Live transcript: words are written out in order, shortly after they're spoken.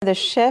The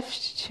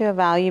shift to a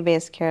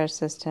value-based care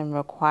system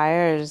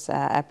requires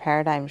a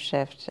paradigm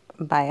shift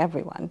by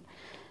everyone.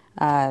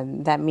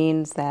 That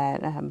means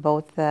that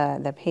both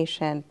the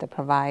patient, the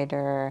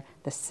provider,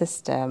 the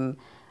system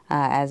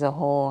as a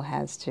whole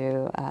has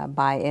to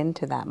buy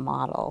into that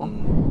model.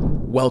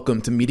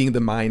 Welcome to Meeting the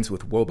Minds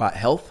with Wobot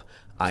Health.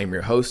 I'm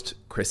your host,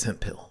 Chris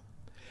Hemphill.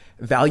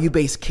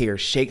 Value-based care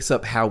shakes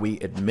up how we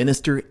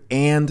administer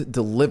and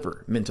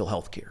deliver mental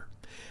health care.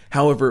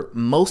 However,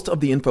 most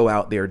of the info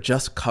out there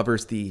just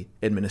covers the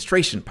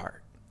administration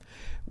part.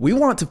 We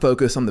want to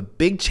focus on the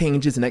big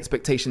changes and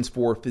expectations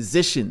for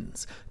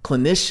physicians,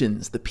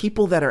 clinicians, the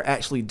people that are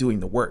actually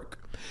doing the work.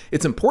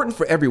 It's important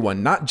for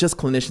everyone, not just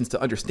clinicians,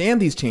 to understand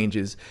these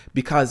changes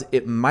because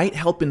it might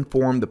help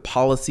inform the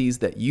policies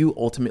that you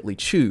ultimately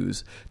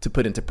choose to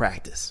put into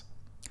practice.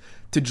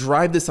 To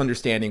drive this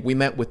understanding, we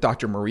met with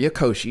Dr. Maria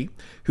Koshy,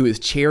 who is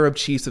chair of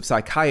chiefs of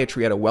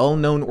psychiatry at a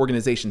well-known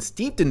organization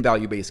steeped in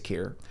value-based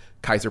care,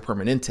 Kaiser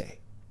Permanente.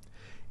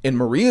 In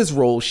Maria's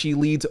role, she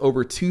leads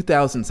over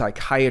 2,000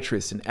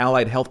 psychiatrists and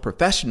allied health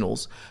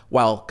professionals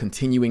while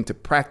continuing to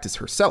practice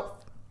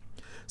herself.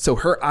 So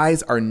her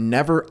eyes are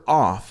never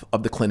off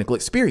of the clinical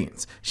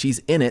experience. She's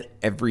in it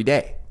every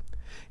day.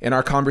 In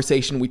our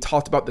conversation, we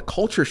talked about the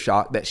culture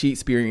shock that she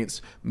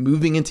experienced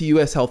moving into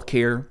U.S.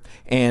 healthcare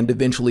and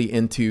eventually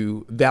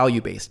into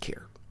value-based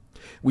care.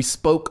 We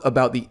spoke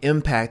about the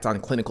impact on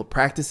clinical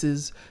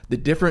practices, the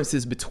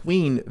differences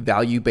between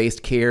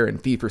value-based care and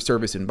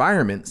fee-for-service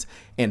environments,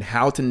 and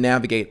how to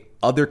navigate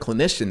other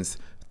clinicians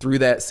through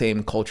that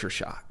same culture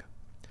shock.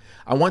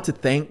 I want to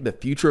thank the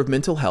Future of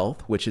Mental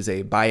Health, which is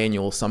a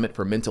biannual summit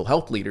for mental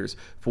health leaders,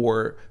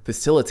 for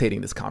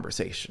facilitating this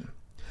conversation.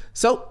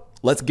 So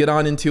let's get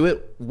on into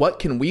it. What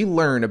can we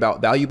learn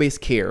about value-based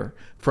care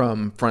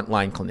from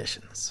frontline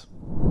clinicians?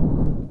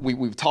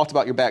 We've talked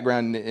about your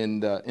background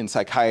in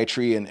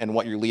psychiatry and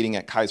what you're leading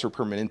at Kaiser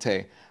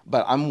Permanente,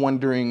 but I'm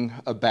wondering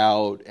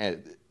about,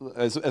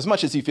 as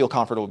much as you feel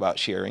comfortable about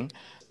sharing,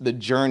 the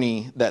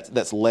journey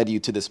that's led you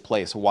to this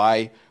place.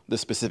 Why the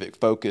specific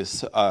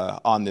focus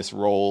on this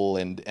role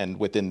and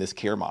within this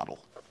care model?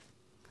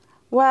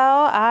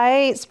 Well,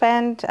 I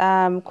spent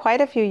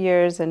quite a few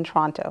years in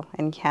Toronto,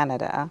 in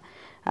Canada,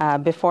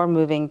 before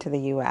moving to the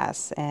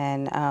U.S.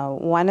 And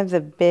one of the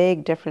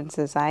big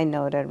differences I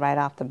noted right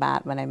off the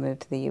bat when I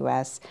moved to the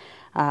U.S.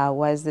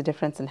 Was the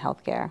difference in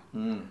healthcare.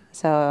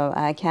 So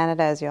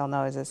Canada, as you all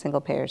know, is a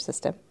single-payer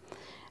system.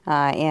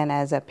 And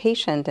as a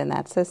patient in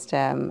that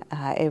system,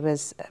 it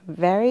was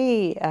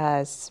very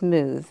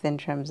smooth in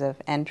terms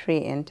of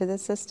entry into the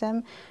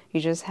system.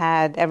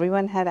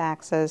 Everyone had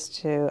access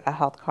to a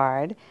health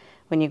card.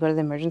 When you go to the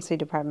emergency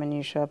department,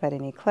 you show up at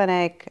any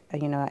clinic,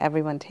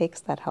 everyone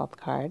takes that health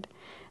card.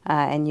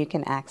 And you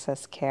can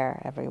access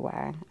care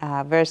everywhere.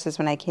 Versus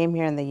when I came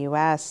here in the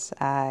U.S.,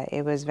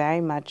 it was very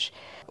much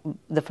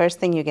the first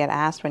thing you get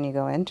asked when you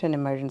go into an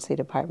emergency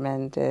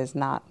department is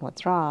not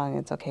what's wrong.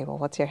 It's okay, well,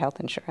 what's your health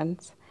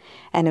insurance?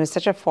 And it was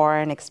such a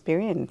foreign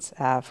experience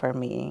for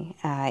me.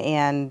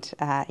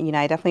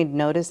 I definitely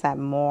noticed that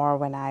more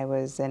when I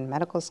was in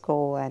medical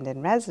school and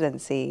in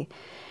residency.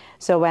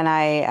 So when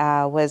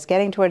I was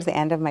getting towards the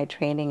end of my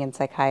training in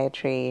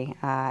psychiatry,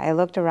 I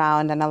looked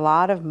around and a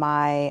lot of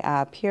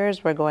my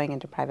peers were going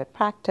into private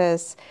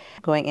practice,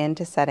 going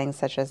into settings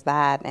such as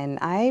that. And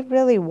I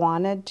really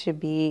wanted to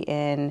be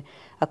in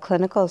a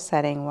clinical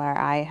setting where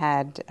I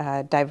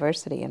had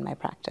diversity in my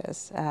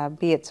practice,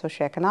 be it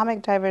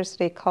socioeconomic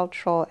diversity,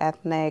 cultural,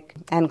 ethnic,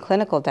 and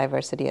clinical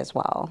diversity as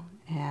well.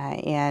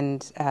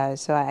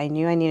 So I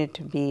knew I needed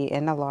to be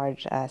in a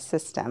large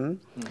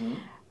system. Mm-hmm.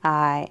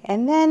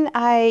 And then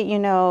I,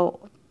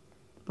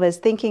 was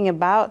thinking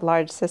about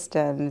large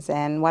systems,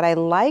 and what I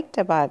liked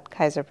about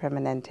Kaiser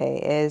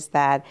Permanente is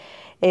that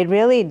it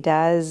really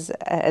does,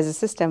 as a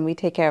system, we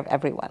take care of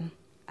everyone.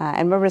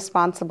 And we're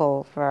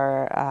responsible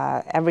for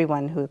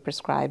everyone who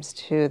prescribes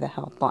to the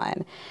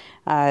helpline.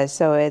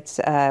 So it's,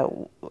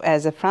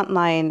 as a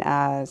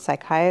frontline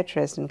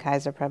psychiatrist in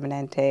Kaiser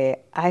Permanente,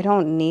 I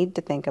don't need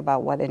to think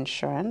about what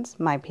insurance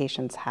my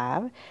patients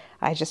have.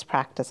 I just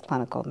practice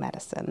clinical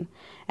medicine.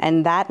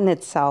 And that in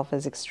itself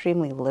is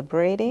extremely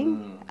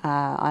liberating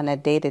on a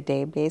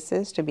day-to-day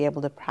basis to be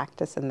able to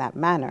practice in that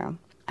manner.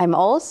 I'm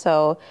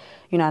also,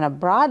 on a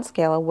broad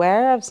scale,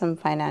 aware of some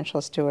financial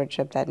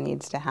stewardship that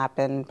needs to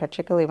happen,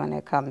 particularly when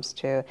it comes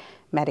to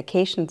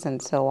medications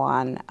and so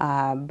on.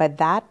 But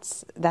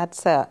that's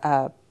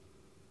a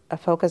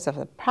focus of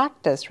the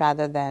practice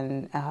rather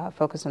than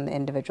focus on the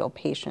individual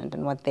patient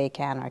and what they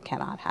can or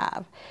cannot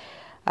have.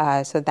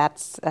 So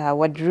that's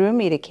what drew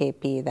me to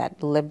KP,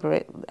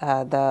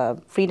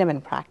 the freedom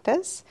in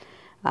practice.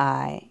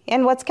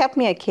 And what's kept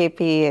me at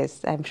KP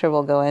is, I'm sure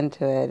we'll go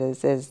into it,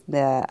 is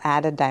the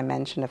added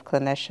dimension of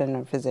clinician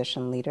or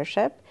physician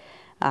leadership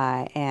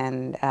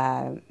and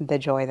the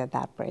joy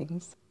that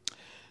brings.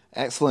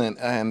 Excellent.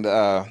 And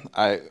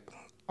I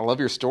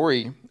love your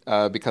story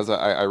because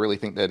I really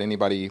think that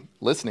anybody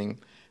listening,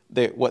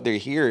 what they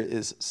hear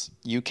is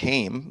you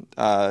came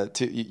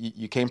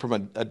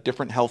from a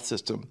different health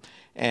system,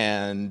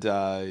 and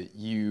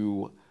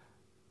you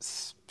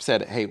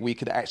said, hey, we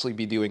could actually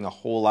be doing a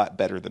whole lot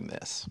better than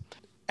this.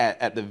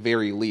 At the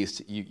very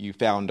least, you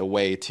found a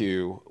way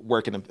to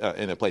work in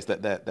a place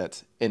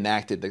that's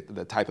enacted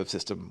the type of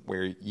system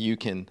where you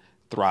can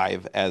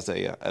thrive as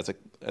a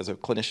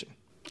clinician.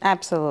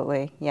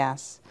 Absolutely,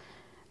 yes.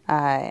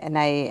 And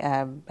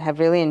I have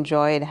really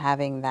enjoyed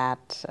having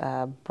that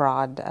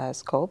broad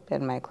scope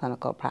in my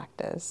clinical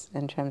practice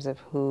in terms of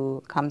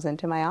who comes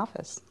into my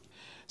office.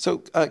 So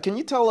can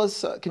you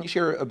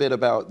share a bit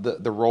about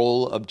the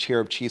role of Chair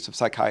of Chiefs of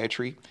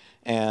Psychiatry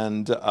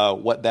and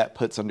what that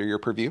puts under your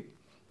purview?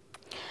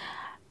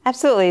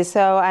 Absolutely.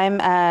 So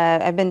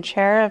I've been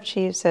Chair of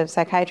Chiefs of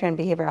Psychiatry and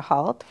Behavioral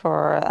Health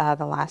for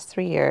the last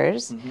 3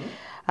 years.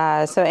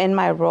 Mm-hmm. So in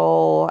my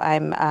role,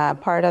 I'm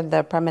part of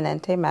the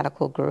Permanente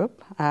Medical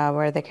Group.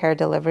 We're the care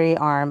delivery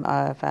arm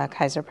of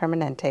Kaiser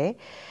Permanente.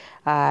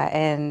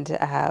 And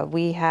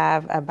we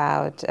have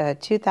about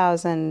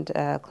 2,000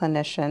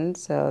 clinicians,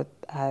 so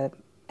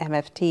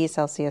MFTs,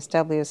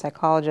 LCSW,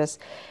 psychologists,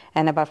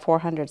 and about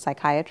 400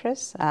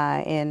 psychiatrists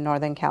in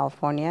Northern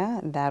California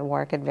that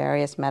work at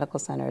various medical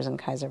centers in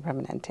Kaiser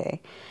Permanente.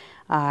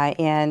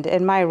 And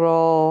in my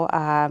role,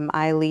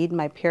 I lead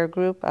my peer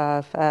group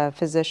of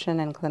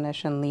physician and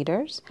clinician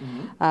leaders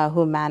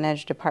who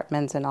manage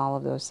departments in all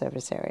of those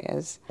service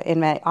areas. In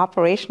my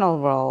operational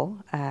role,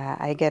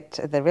 I get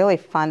the really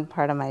fun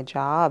part of my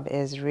job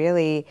is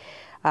really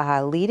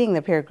leading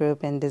the peer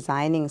group in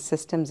designing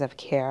systems of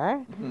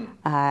care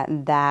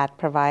that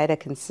provide a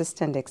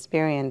consistent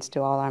experience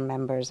to all our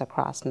members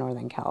across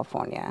Northern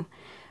California.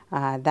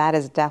 That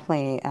is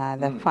definitely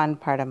the fun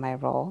part of my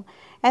role.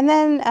 And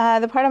then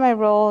the part of my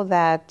role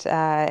that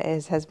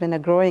has been a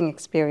growing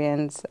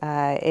experience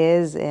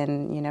is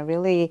in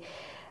really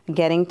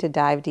getting to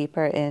dive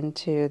deeper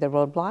into the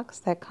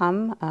roadblocks that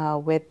come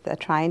with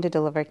trying to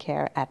deliver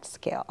care at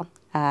scale.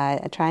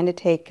 Trying to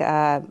take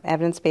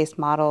evidence-based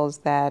models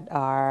that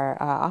are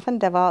often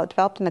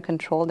developed in a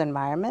controlled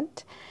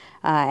environment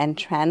and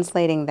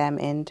translating them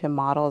into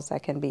models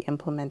that can be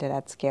implemented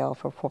at scale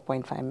for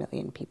 4.5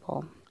 million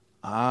people.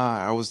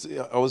 I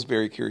was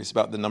very curious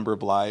about the number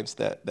of lives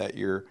that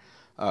you're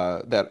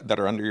that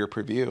are under your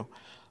purview.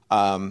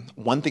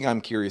 One thing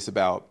I'm curious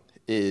about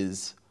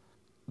is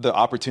the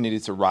opportunity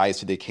to rise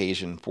to the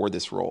occasion for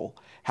this role.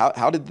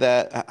 How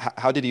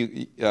did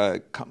you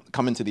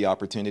come into the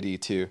opportunity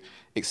to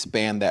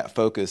expand that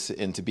focus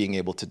into being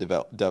able to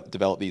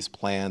develop these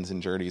plans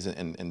and journeys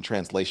and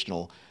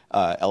translational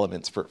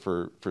elements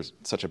for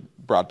such a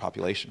broad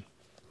population?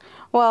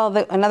 Well,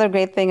 another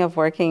great thing of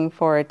working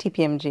for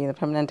TPMG, the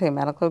Permanente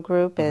Medical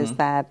Group, is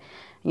that,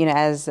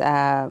 as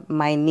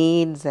my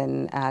needs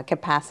and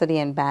capacity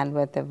and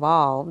bandwidth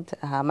evolved,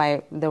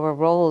 there were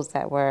roles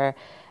that were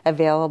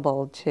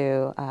available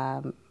to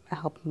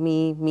help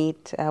me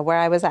meet where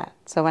I was at.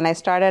 So when I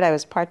started, I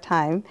was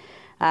part-time.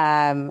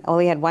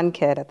 Only had one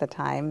kid at the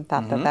time.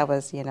 Thought that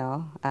was,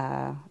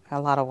 a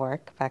lot of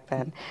work back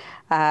then.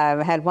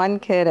 Had one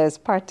kid as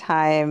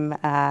part-time,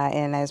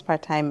 and I was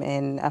part-time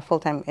in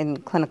full-time in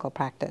clinical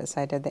practice.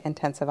 I did the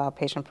intensive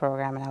outpatient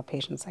program in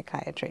outpatient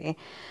psychiatry.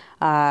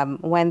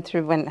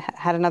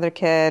 Had another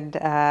kid,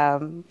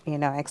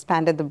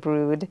 expanded the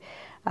brood,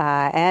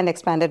 and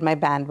expanded my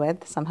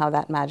bandwidth. Somehow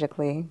that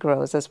magically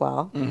grows as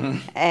well.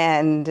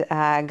 And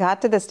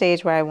got to the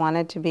stage where I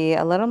wanted to be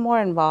a little more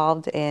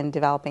involved in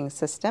developing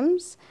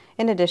systems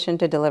in addition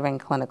to delivering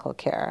clinical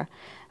care.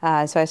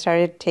 So I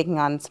started taking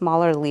on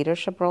smaller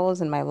leadership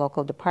roles in my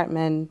local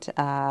department,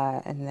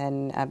 and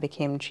then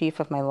became chief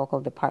of my local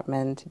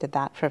department, did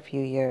that for a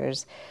few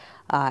years.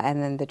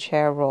 And then the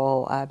chair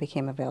role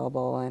became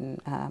available,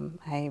 and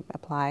I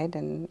applied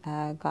and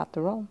got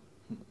the role.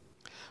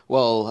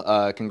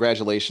 Well,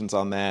 congratulations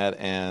on that,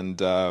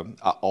 and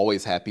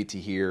always happy to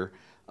hear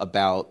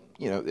about,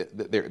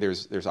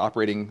 there's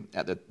operating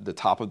at the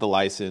top of the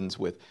license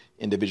with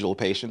individual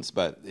patients,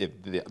 but if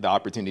the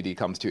opportunity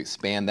comes to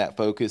expand that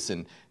focus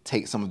and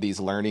take some of these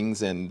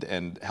learnings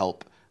and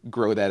help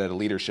grow that at a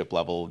leadership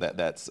level,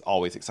 that's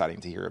always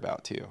exciting to hear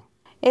about too.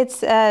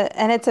 It's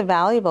a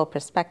valuable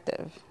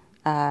perspective.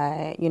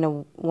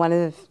 One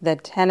of the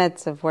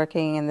tenets of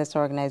working in this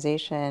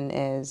organization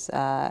is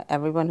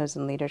everyone who's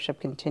in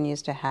leadership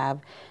continues to have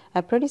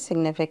a pretty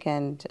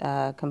significant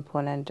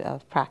component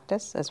of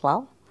practice as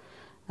well.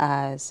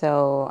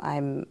 So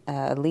I'm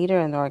a leader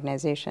in the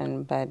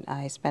organization, but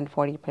I spend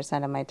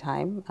 40% of my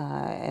time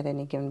at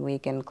any given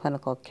week in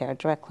clinical care,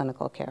 direct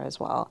clinical care as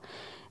well.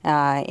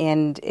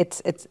 And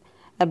it's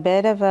a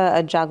bit of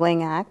a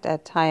juggling act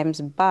at times,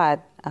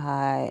 but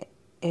it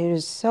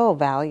is so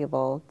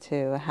valuable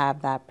to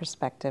have that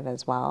perspective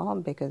as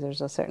well, because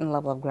there's a certain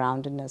level of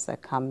groundedness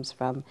that comes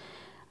from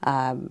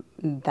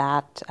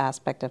that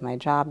aspect of my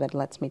job that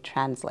lets me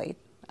translate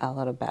a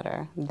little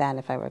better than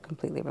if I were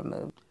completely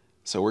removed.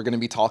 So we're going to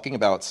be talking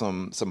about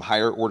some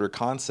higher order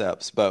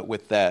concepts, but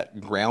with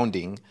that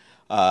grounding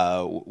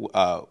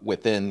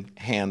within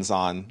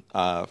hands-on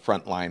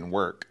frontline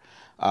work.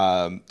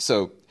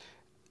 So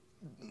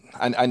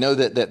I know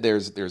that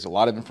there's a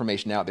lot of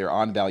information out there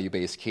on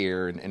value-based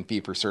care and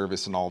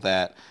fee-for-service and all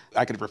that.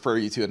 I could refer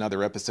you to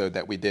another episode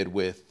that we did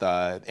with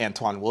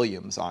Antoine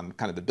Williams on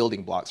kind of the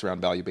building blocks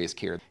around value-based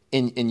care.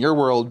 In your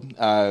world,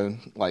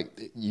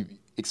 like you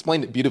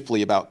explained it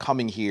beautifully about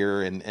coming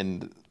here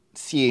and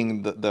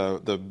seeing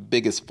the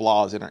biggest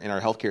flaws in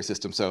our healthcare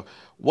system. So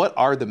what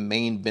are the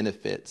main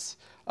benefits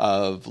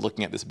of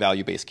looking at this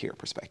value-based care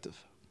perspective?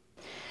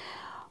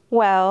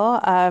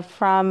 Well,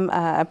 from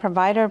a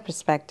provider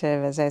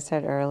perspective, as I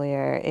said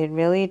earlier, it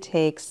really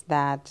takes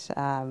that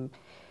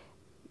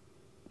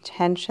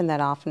tension that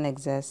often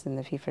exists in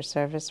the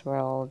fee-for-service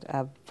world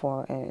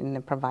in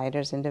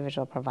the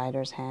individual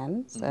providers'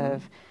 hands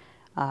of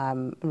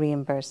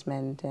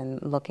reimbursement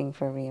and looking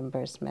for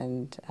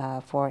reimbursement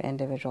for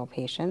individual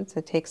patients.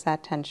 It takes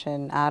that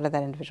tension out of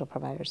that individual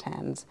provider's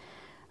hands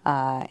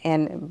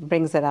and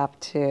brings it up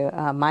to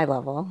my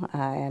level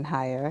and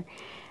higher.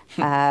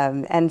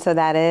 And so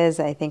that is,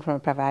 I think, from a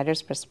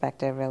provider's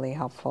perspective, really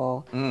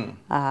helpful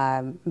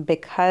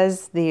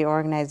because the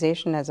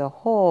organization as a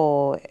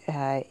whole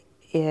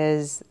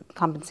is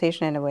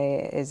compensation in a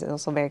way is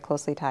also very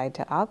closely tied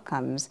to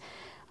outcomes.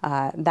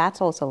 That's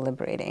also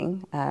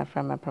liberating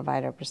from a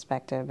provider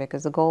perspective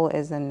because the goal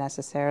isn't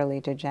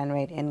necessarily to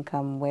generate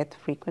income with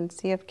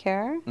frequency of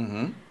care.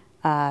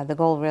 The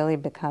goal really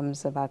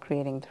becomes about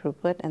creating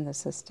throughput in the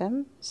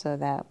system so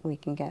that we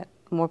can get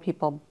more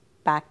people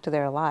back to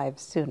their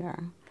lives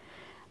sooner.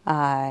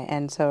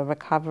 And so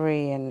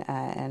recovery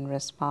and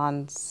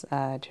response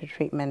to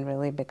treatment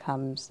really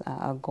becomes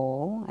a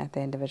goal at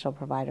the individual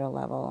provider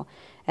level.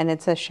 And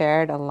it's a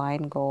shared,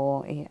 aligned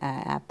goal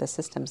at the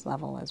systems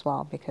level as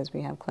well, because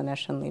we have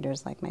clinician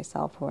leaders like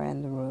myself who are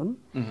in the room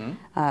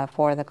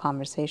for the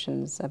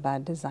conversations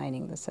about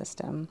designing the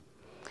system.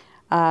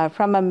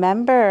 From a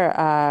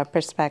member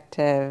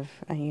perspective,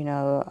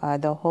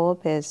 the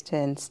hope is to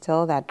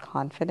instill that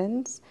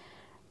confidence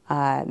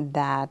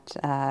that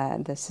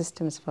the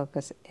system's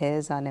focus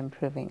is on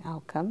improving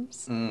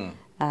outcomes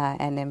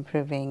and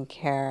improving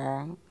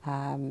care.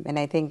 And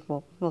I think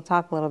we'll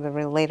talk a little bit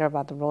later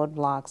about the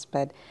roadblocks,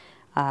 but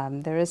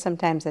there is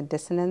sometimes a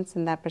dissonance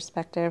in that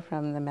perspective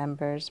from the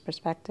members'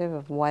 perspective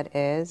of what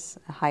is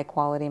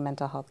high-quality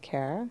mental health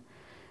care.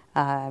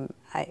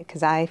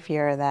 Because I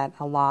fear that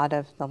a lot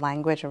of the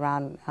language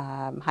around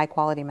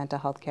high-quality mental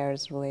health care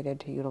is related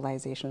to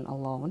utilization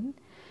alone,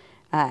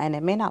 and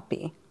it may not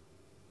be.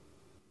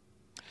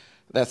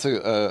 That's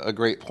a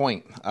great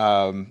point,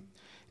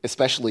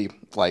 especially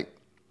like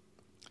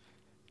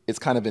it's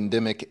kind of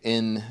endemic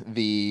in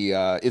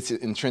it's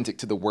intrinsic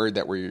to the word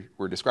that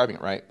we're describing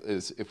it, right?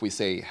 Is if we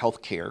say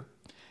healthcare,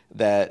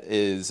 that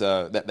is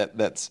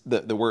that's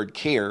the word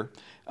care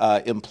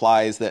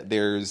implies that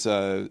there's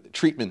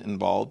treatment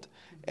involved,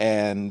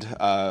 and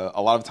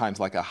a lot of times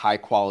like a high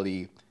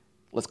quality,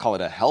 let's call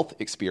it a health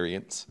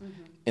experience,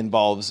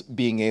 involves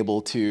being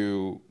able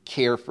to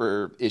care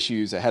for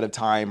issues ahead of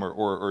time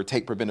or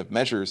take preventive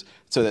measures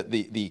so that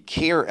the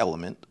care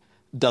element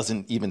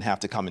doesn't even have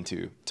to come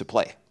into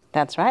play.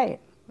 That's right.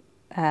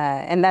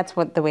 And that's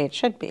the way it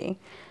should be,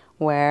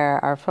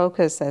 where our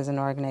focus as an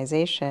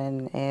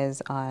organization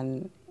is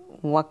on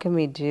what can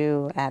we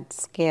do at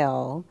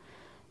scale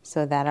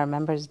so that our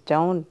members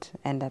don't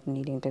end up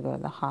needing to go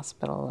to the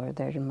hospital or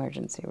their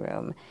emergency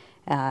room.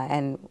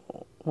 And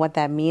what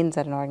that means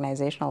at an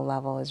organizational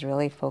level is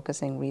really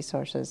focusing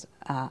resources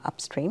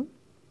upstream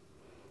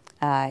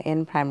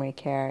in primary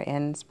care,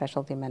 in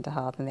specialty mental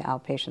health, in the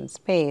outpatient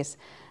space,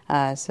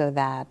 so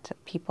that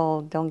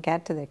people don't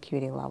get to the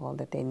acuity level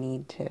that they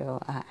need to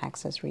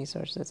access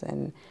resources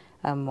in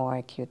a more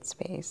acute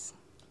space.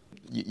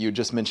 You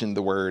just mentioned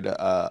the word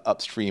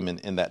upstream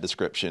in that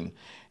description.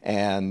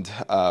 And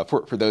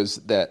for those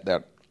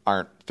that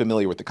aren't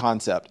familiar with the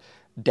concept,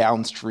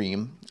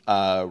 downstream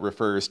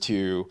refers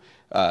to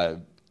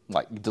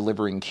like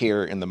delivering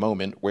care in the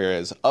moment,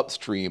 whereas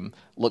upstream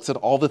looks at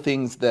all the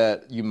things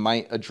that you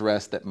might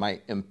address that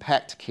might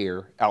impact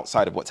care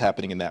outside of what's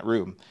happening in that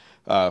room.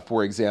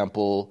 For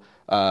example,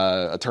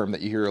 a term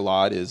that you hear a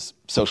lot is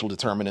social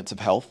determinants of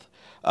health,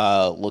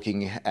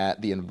 looking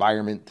at the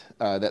environment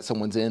that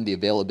someone's in, the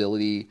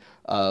availability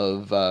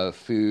of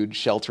food,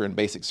 shelter, and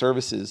basic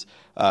services,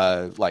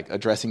 like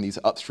addressing these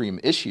upstream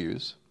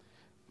issues.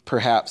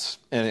 Perhaps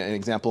an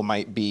example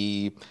might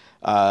be,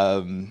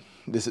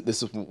 this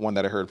is one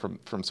that I heard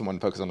from someone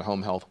focused on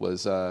home health,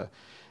 was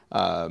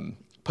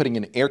putting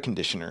an air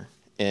conditioner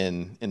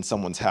in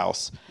someone's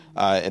house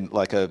and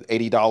like a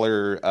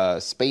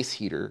 $80 space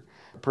heater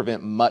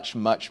prevent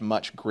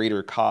much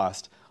greater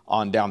cost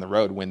on down the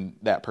road when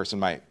that person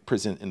might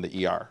present in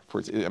the ER.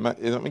 Am I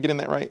getting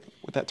that right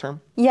with that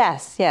term?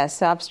 Yes.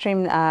 So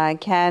upstream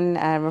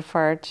can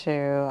refer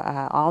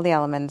to all the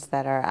elements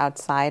that are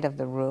outside of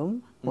the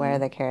room where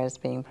the care is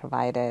being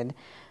provided.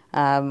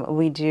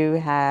 We do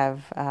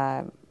have,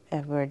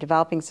 we're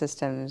developing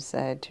systems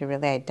to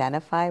really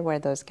identify where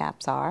those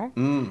gaps are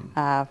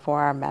for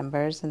our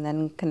members and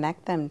then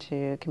connect them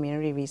to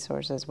community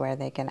resources where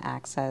they can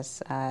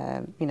access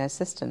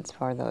assistance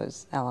for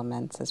those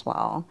elements as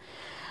well.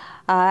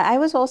 I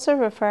was also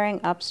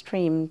referring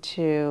upstream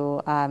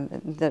to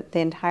the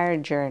entire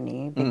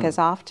journey, because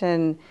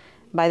often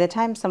by the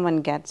time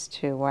someone gets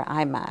to where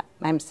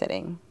I'm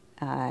sitting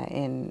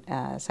in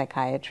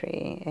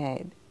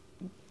psychiatry,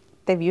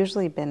 they've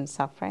usually been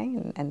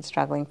suffering and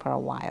struggling for a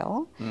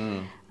while,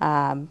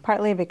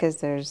 partly because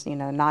there's,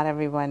 not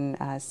everyone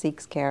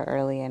seeks care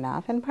early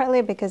enough, and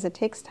partly because it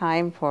takes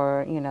time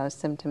for,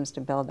 symptoms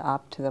to build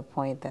up to the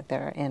point that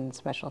they're in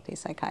specialty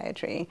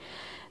psychiatry.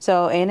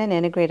 So in an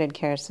integrated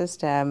care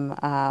system,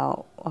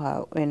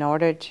 in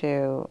order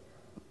to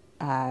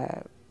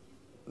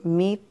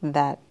meet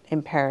that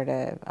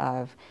imperative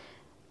of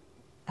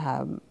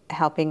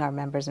helping our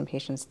members and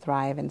patients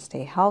thrive and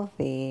stay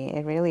healthy,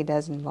 it really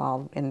does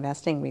involve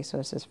investing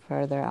resources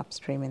further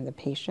upstream in the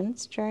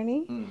patient's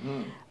journey.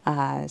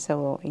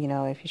 So,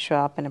 if you show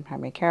up in a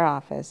primary care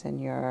office and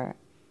you're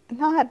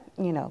not,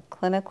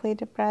 clinically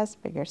depressed,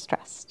 but you're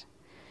stressed,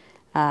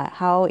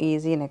 how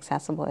easy and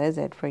accessible is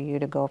it for you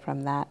to go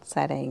from that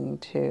setting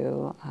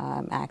to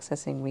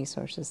accessing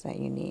resources that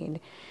you need?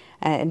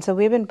 And so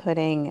we've been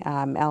putting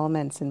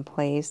elements in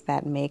place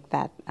that make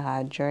that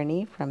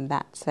journey from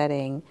that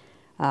setting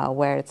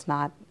where it's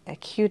not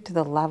acute to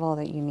the level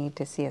that you need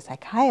to see a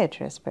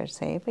psychiatrist per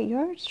se, but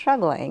you're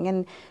struggling,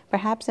 and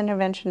perhaps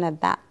intervention at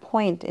that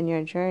point in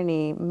your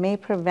journey may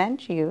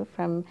prevent you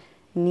from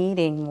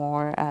needing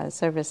more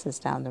services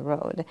down the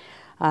road.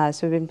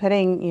 So we've been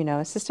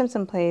putting, systems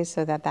in place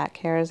so that that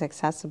care is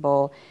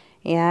accessible,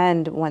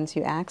 and once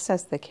you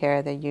access the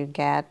care, that you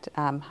get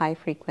high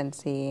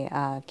frequency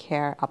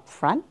care up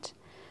front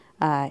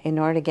in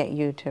order to get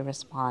you to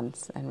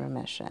response and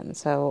remission.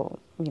 So,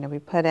 we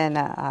put in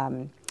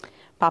a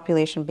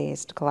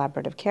population-based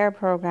collaborative care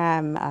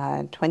program.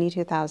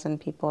 22,000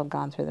 people have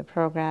gone through the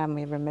program.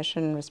 We have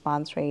remission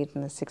response rate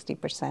in the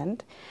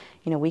 60%.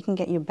 We can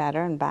get you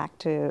better and back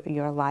to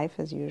your life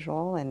as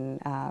usual in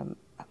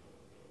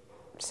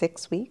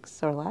 6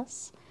 weeks or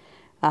less.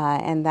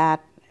 And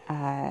that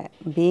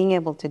being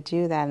able to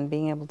do that and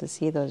being able to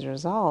see those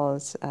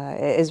results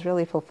is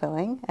really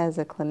fulfilling as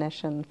a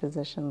clinician,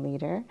 physician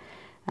leader,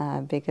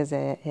 because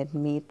it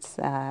meets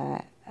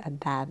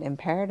that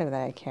imperative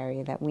that I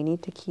carry, that we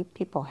need to keep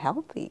people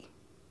healthy.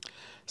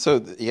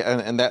 So yeah,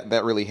 and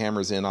that really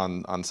hammers in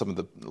on some of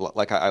the,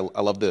 like I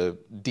love the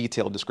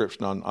detailed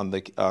description on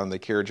the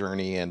care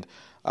journey, and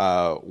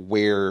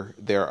where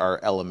there are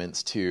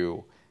elements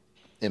to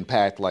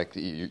impact, like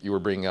you were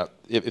bringing up,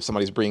 if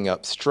somebody's bringing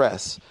up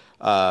stress,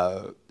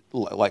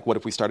 like what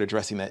if we start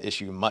addressing that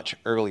issue much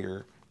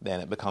earlier, then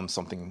it becomes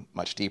something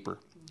much deeper.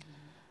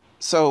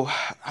 So,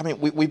 I mean,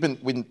 we've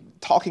been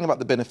talking about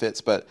the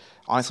benefits, but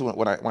honestly,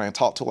 when I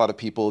talk to a lot of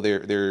people,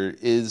 there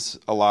is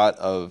a lot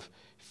of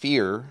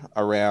fear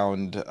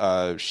around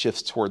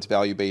shifts towards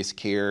value-based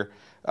care,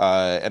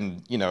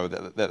 and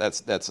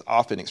that's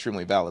often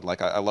extremely valid.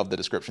 Like I love the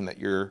description that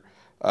you're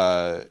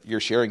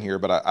sharing here,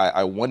 but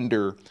I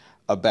wonder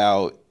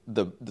about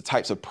the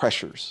types of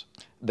pressures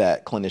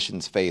that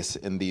clinicians face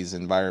in these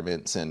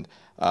environments, and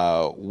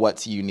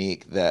what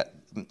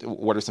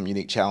are some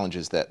unique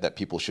challenges that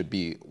people should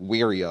be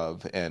wary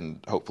of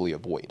and hopefully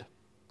avoid?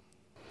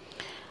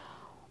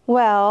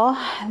 Well,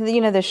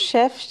 the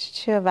shift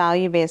to a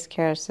value-based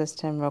care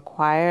system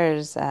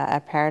requires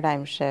a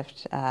paradigm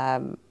shift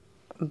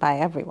by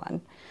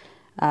everyone.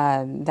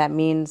 That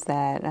means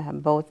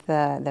that both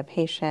the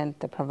patient,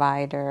 the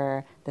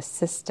provider, the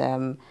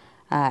system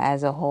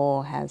as a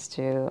whole has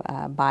to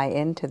buy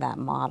into that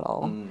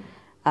model.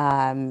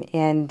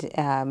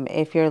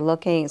 If you're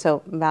looking,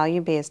 so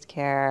value-based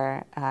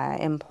care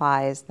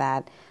implies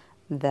that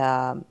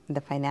the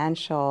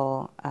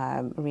financial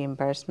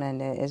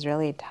reimbursement is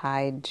really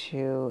tied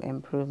to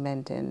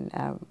improvement in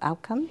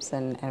outcomes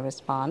and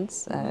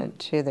response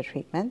to the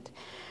treatment.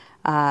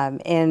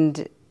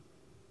 And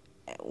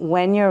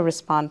when you're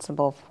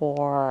responsible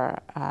for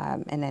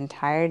an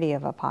entirety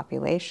of a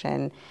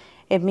population,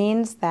 it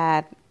means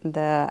that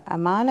the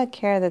amount of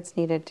care that's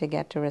needed to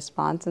get to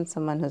response in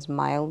someone who's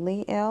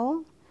mildly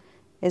ill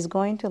is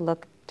going to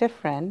look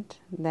different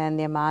than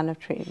the amount of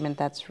treatment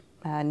that's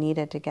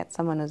needed to get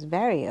someone who's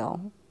very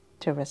ill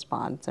to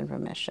response and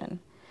remission.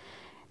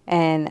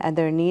 And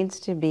there needs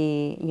to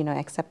be,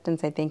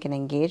 acceptance, I think, and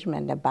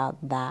engagement about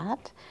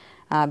that.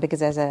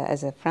 Because as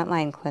a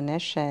frontline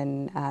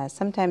clinician,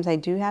 sometimes I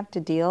do have to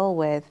deal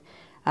with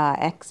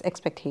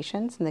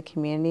expectations in the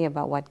community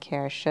about what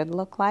care should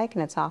look like,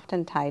 and it's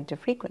often tied to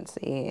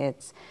frequency.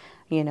 It's,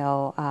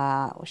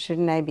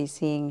 shouldn't I be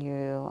seeing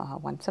you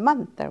once a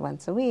month or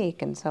once a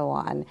week, and so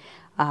on.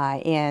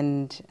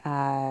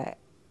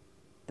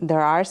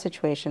 There are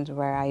situations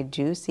where I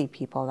do see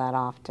people that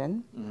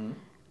often,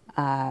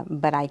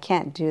 but I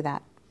can't do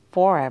that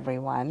for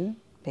everyone,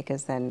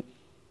 because then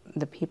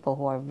the people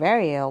who are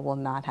very ill will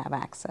not have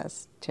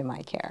access to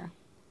my care,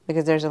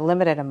 because there's a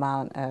limited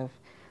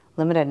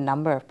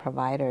number of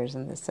providers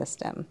in the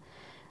system.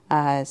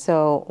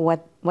 So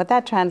what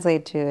that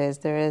translates to is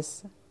there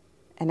is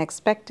a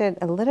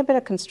little bit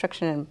of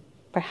constriction and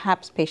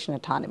perhaps patient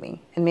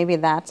autonomy. And maybe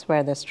that's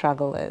where the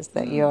struggle is,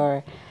 that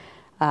you're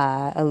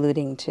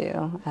alluding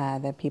to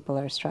that people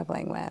are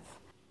struggling with.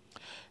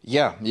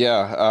 Yeah,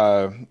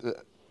 yeah.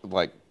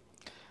 Like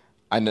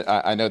I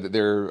know that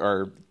there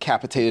are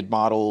capitated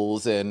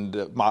models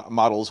and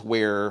models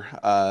where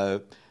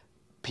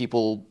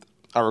people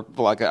are,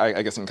 like,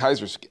 I guess in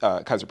Kaiser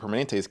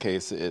Permanente's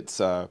case, it's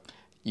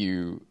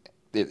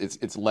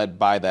it's led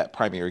by that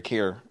primary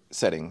care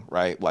setting,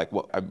 right? Like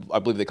what I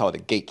believe they call it a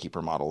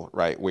gatekeeper model,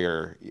 right?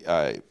 Where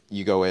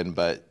you go in,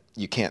 but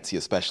you can't see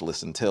a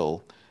specialist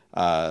until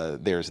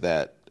there's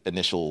that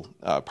initial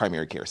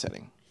primary care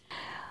setting.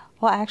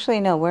 Well, actually,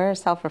 no, we're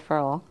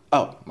self-referral.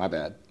 Oh, my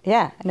bad.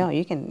 Yeah, no,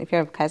 you can, if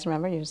you're a Kaiser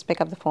member, you just pick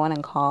up the phone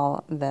and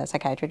call the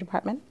psychiatry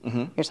department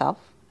yourself.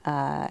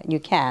 You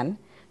can.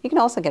 You can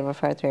also get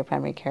referred through a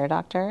primary care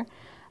doctor,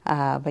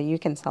 but you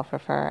can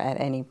self-refer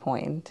at any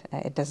point.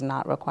 It does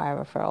not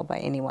require referral by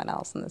anyone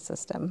else in the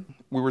system.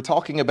 We were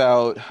talking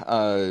about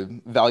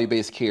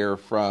value-based care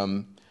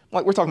from,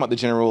 like, we're talking about the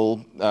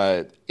general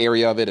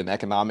area of it and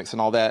economics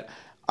and all that.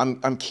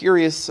 I'm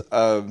curious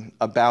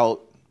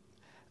about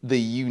the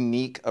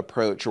unique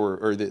approach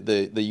or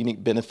the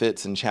unique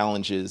benefits and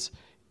challenges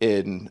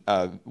in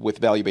with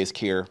value-based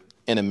care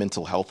in a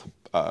mental health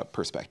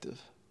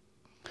perspective.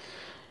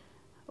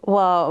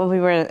 Well,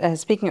 we were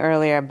speaking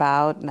earlier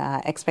about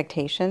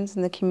expectations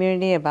in the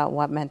community about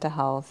what mental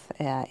health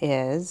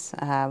is.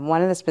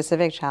 One of the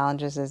specific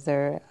challenges is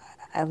there,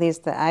 at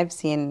least that I've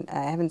seen,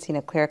 I haven't seen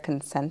a clear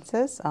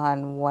consensus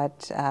on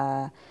what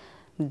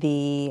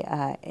the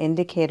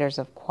indicators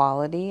of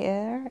quality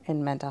are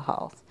in mental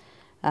health.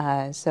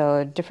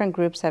 So different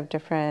groups have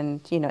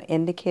different,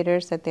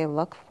 indicators that they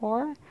look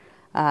for.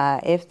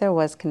 If there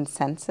was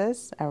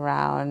consensus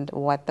around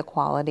what the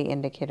quality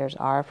indicators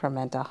are for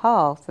mental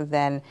health,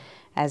 then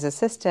as a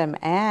system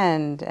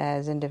and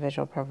as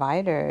individual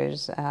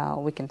providers,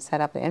 we can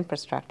set up the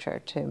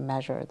infrastructure to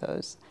measure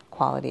those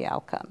quality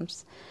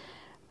outcomes.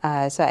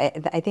 So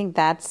I think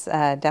that's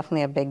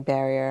definitely a big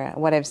barrier.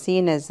 What I've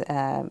seen is,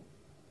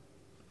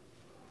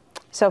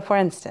 so for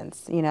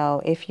instance,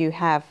 if you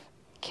have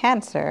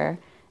cancer,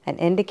 an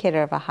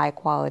indicator of a high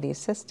quality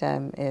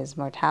system is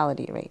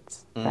mortality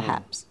rates,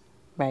 perhaps,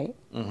 right?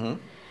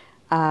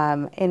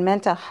 In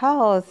mental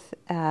health,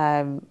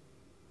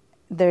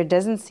 there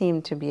doesn't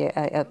seem to be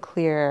a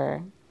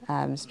clear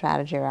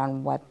strategy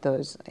around what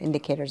those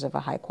indicators of a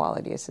high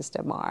quality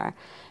system are.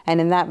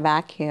 And in that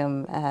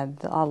vacuum,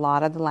 a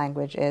lot of the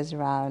language is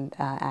around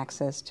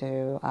access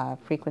to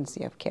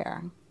frequency of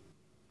care.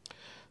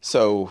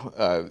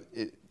 So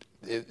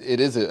it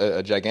is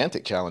a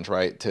gigantic challenge,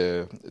 right,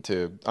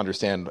 to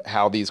understand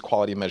how these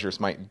quality measures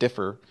might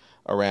differ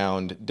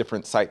around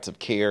different sites of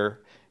care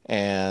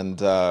and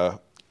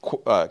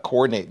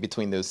coordinate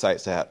between those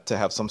sites to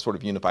have some sort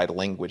of unified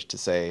language to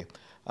say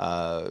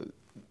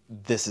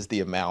this is the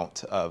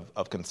amount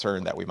of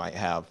concern that we might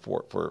have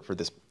for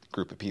this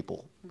group of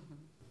people.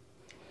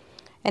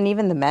 And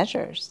even the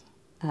measures.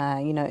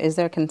 Is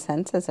there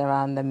consensus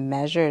around the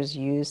measures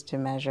used to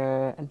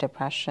measure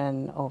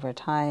depression over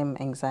time,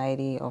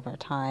 anxiety over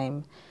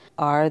time?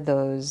 Are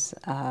those,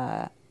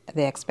 the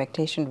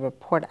expectation to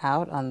report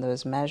out on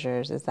those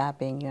measures, is that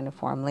being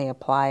uniformly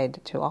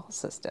applied to all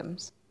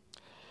systems?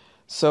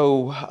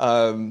 So,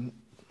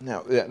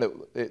 now,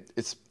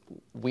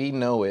 we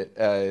know it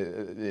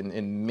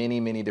in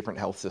many different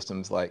health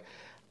systems. Like,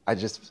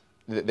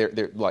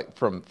 they're like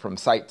from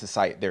site to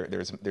site,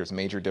 there's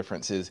major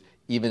differences,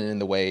 even in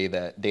the way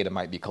that data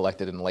might be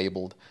collected and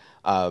labeled.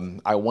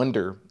 I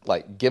wonder,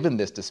 like, given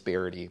this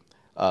disparity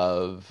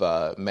of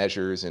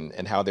measures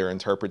and how they're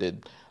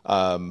interpreted,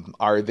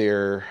 are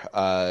there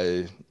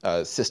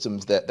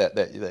systems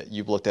that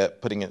you've looked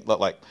at putting in,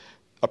 like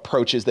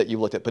approaches that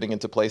you've looked at putting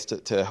into place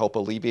to help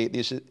alleviate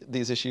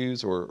these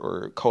issues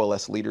or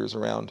coalesce leaders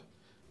around?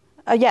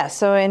 Yes,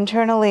 so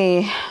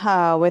internally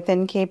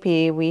within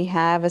KP, we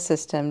have a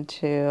system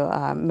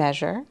to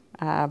measure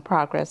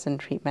progress in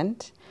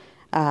treatment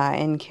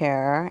in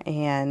care,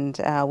 and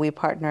we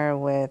partner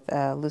with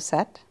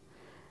Lucet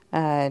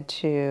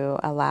to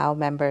allow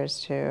members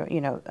to,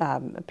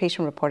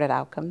 patient-reported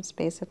outcomes,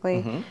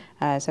 basically.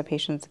 So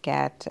patients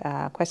get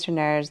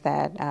questionnaires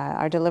that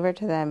are delivered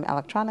to them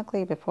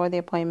electronically before the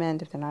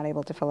appointment. If they're not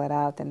able to fill it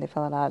out, then they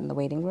fill it out in the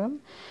waiting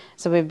room.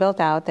 So we've built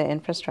out the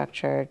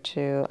infrastructure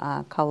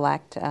to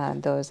collect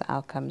those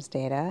outcomes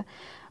data.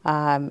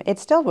 It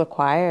still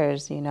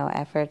requires,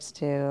 efforts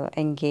to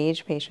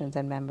engage patients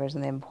and members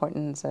in the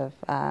importance of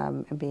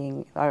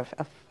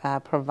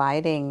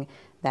providing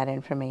that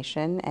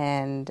information,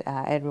 and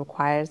it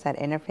requires that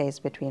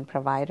interface between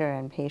provider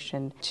and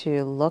patient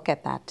to look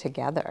at that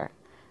together.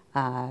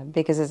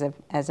 Because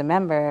as a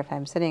member, if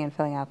I'm sitting and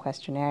filling out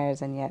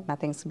questionnaires and yet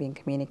nothing's being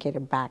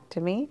communicated back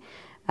to me,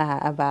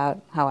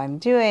 about how I'm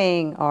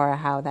doing or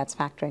how that's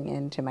factoring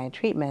into my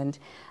treatment,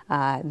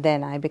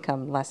 then I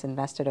become less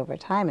invested over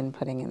time in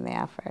putting in the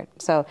effort.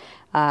 So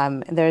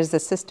there's the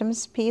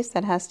systems piece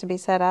that has to be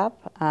set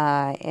up,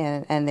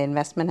 and the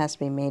investment has to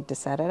be made to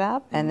set it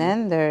up. And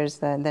then there's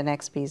the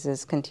next piece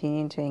is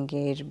continuing to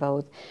engage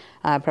both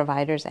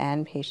providers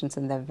and patients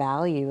in the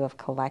value of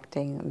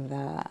collecting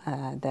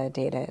the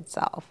data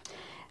itself.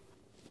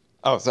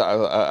 Oh, so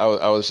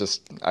I was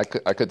just I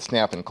could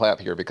snap and clap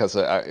here because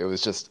it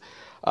was just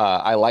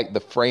I like the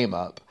frame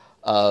up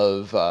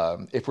of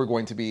if we're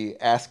going to be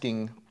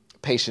asking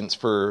patients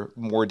for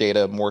more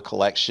data, more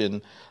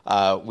collection,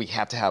 we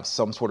have to have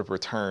some sort of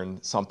return,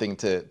 something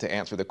to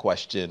answer the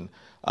question,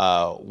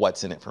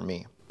 what's in it for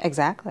me?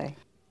 Exactly.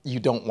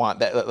 You don't want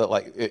that,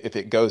 like if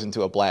it goes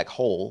into a black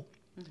hole,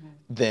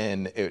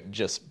 then it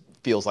just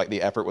feels like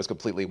the effort was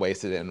completely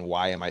wasted, and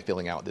why am I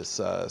filling out this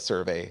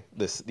survey,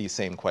 these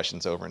same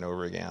questions over and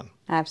over again?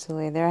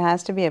 Absolutely. There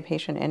has to be a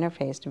patient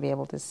interface to be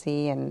able to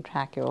see and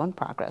track your own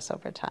progress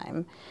over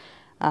time.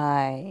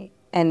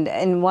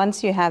 And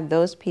once you have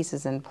those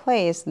pieces in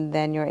place,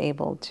 then you're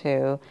able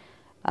to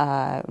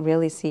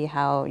really see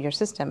how your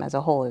system as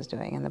a whole is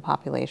doing and the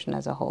population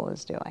as a whole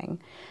is doing.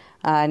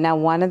 Now,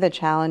 one of the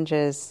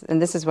challenges,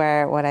 and this is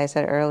where what I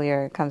said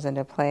earlier comes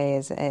into play,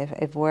 is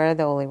if we're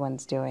the only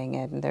ones doing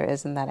it and there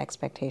isn't that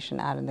expectation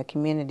out in the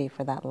community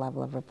for that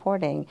level of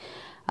reporting,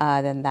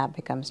 then that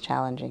becomes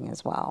challenging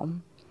as well.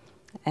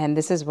 And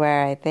this is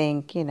where I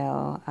think,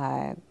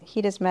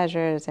 HEDIS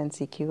measures,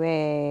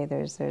 NCQA,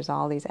 there's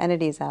all these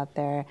entities out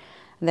there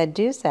that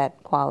do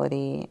set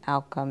quality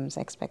outcomes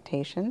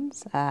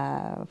expectations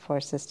for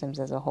systems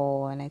as a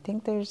whole. And I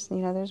think there's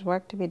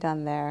work to be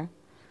done there.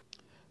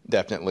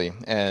 Definitely.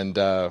 And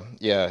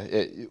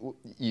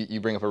you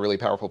bring up a really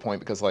powerful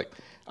point because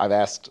I've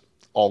asked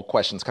all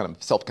questions kind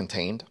of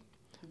self-contained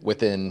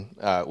within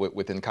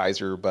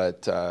Kaiser,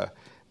 but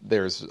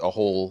there's a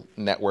whole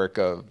network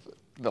of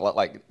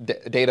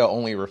data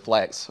only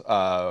reflects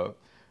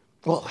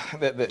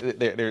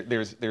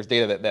there's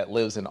data that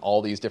lives in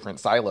all these different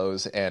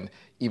silos, and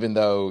even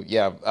though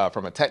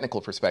from a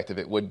technical perspective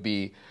it would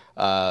be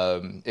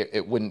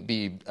it wouldn't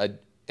be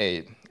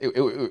it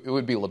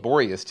would be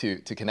laborious to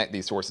connect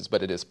these sources,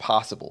 but it is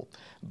possible.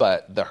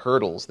 But the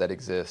hurdles that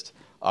exist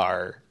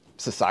are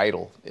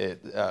societal,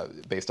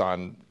 based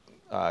on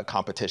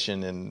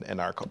competition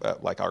and our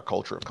our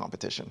culture of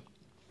competition.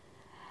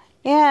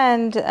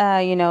 And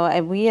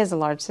we as a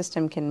large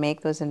system can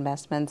make those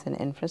investments in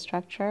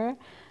infrastructure.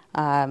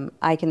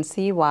 I can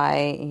see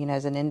why,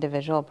 as an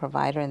individual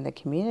provider in the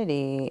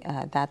community,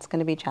 that's going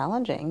to be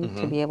challenging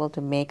to be able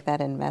to make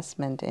that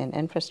investment in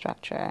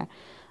infrastructure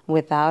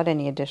without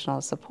any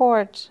additional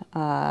support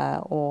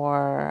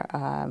or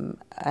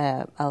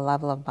a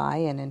level of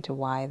buy-in into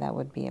why that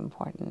would be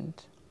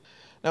important.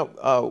 Now,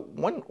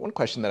 one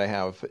question that I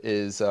have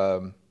is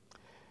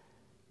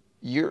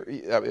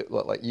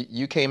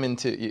you came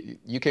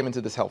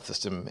into this health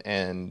system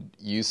and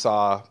you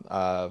saw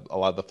a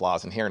lot of the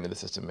flaws inherent in the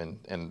system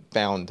and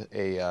found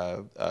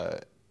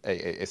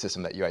a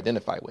system that you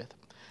identify with.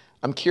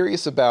 I'm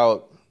curious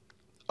about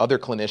other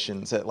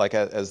clinicians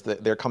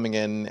that, they're coming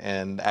in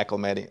and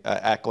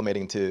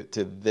acclimating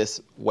to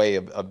this way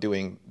of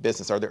doing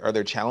business. Are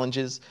there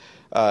challenges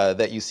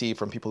that you see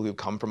from people who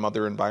come from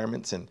other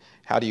environments, and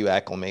how do you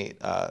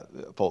acclimate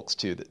folks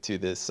to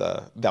this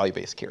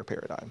value-based care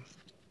paradigm?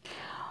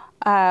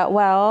 I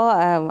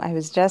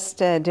was just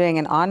doing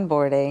an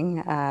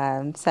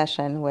onboarding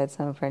session with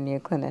some of our new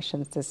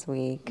clinicians this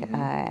week,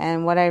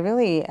 and what I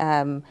really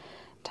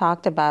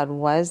talked about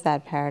was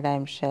that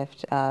paradigm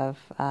shift of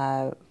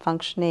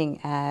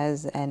functioning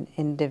as an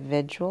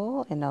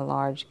individual in a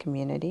large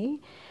community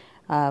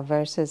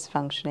versus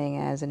functioning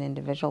as an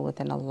individual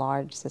within a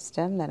large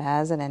system that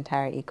has an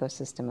entire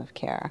ecosystem of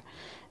care.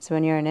 So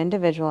when you're an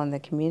individual in the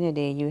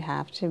community, you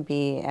have to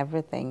be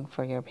everything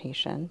for your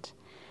patient.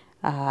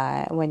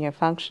 When you're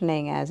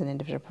functioning as an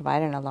individual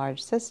provider in a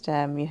large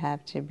system, you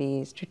have to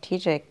be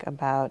strategic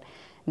about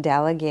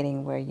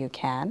delegating where you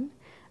can,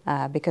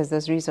 because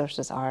those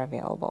resources are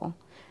available.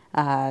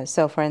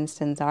 So, for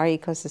instance, our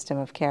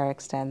ecosystem of care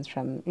extends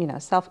from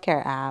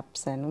self-care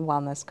apps and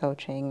wellness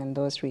coaching and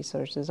those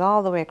resources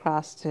all the way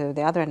across to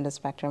the other end of the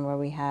spectrum, where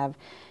we have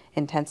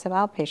intensive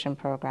outpatient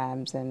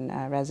programs and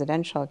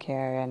residential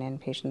care and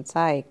inpatient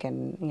psych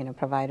and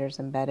providers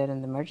embedded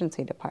in the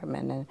emergency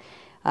department, and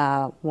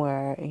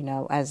where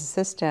as a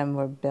system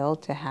we're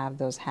built to have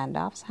those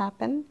handoffs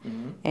happen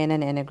in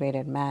an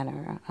integrated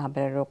manner, but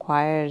it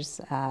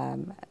requires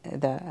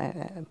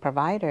the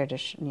provider to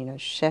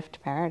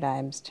shift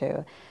paradigms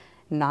to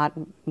not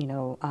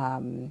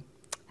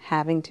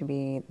having to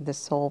be the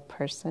sole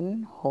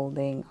person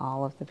holding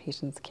all of the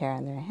patient's care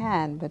in their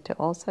hand, but to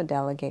also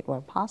delegate where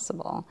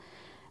possible,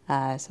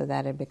 so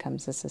that it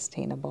becomes a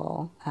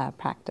sustainable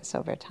practice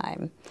over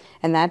time.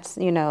 And that's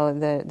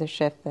the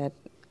shift that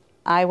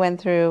I went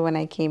through when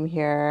I came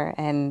here,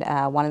 and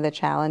one of the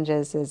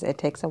challenges is it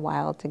takes a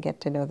while to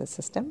get to know the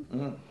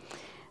system,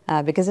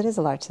 because it is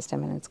a large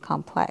system and it's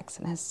complex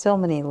and has so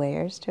many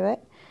layers to it.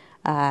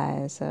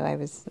 So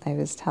I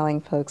was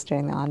telling folks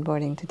during the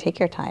onboarding to take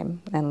your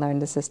time and learn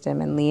the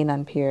system and lean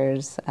on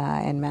peers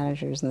and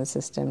managers in the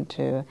system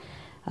to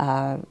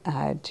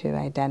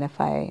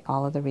identify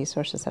all of the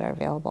resources that are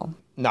available.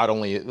 Not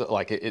only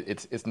like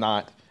it's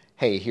not,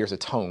 hey, here's a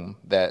tome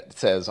that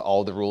says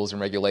all the rules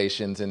and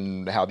regulations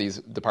and how these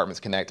departments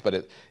connect,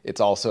 but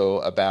it's also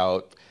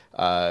about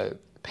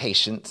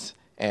patience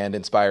and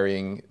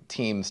inspiring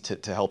teams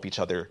to help each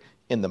other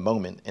in the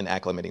moment and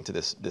acclimating to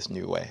this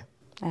new way.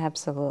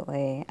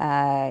 Absolutely.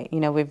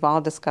 We've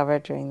all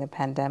discovered during the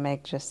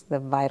pandemic just the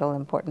vital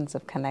importance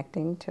of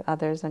connecting to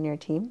others on your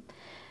team.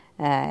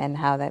 And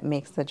how that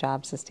makes the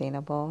job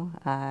sustainable,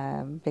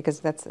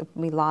 because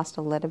we lost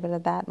a little bit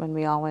of that when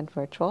we all went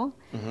virtual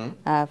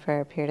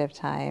for a period of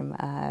time.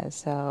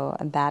 So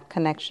that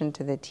connection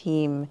to the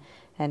team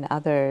and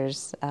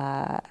others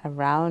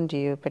around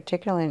you,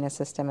 particularly in a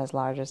system as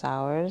large as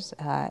ours,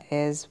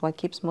 is what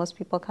keeps most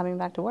people coming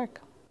back to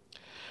work.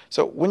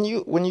 So when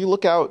you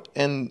look out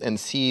and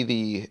see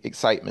the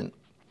excitement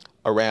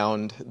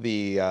around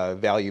the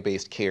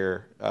value-based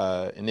care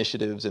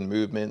initiatives and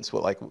movements,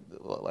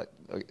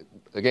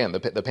 again,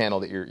 the panel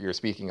that you're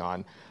speaking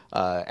on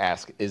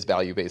ask, is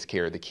value-based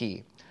care the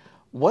key?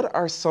 What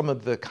are some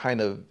of the kind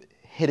of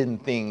hidden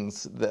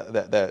things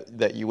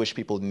that you wish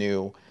people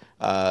knew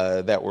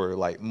that were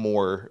like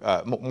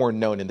more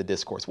known in the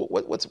discourse?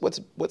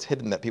 What's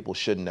hidden that people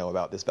should know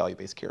about this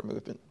value-based care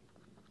movement?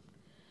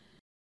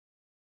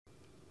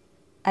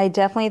 I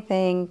definitely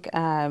think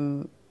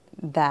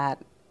that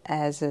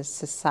as a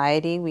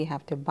society, we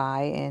have to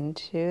buy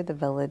into the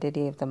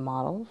validity of the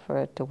model for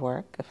it to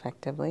work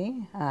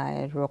effectively.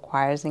 It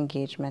requires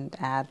engagement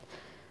at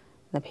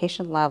the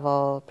patient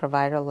level,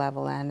 provider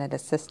level, and at a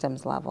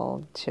systems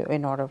level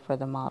in order for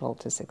the model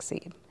to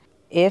succeed.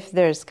 If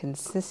there's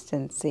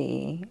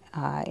consistency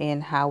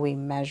in how we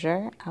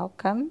measure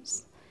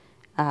outcomes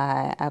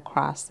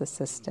across the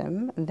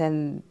system,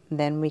 then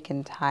we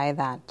can tie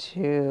that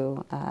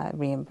to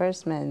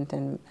reimbursement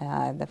and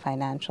the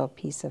financial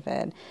piece of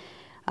it.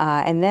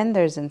 And then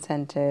there's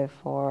incentive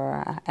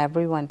for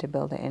everyone to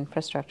build the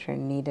infrastructure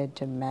needed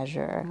to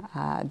measure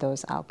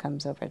those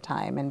outcomes over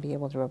time and be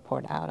able to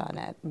report out on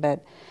it.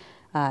 But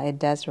it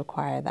does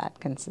require that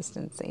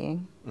consistency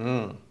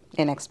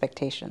in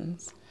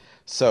expectations.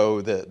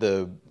 So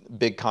the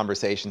big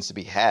conversations to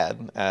be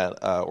had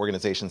at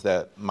organizations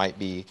that might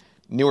be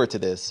newer to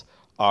this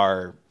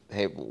are,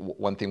 hey,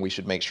 one thing we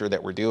should make sure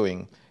that we're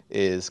doing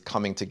is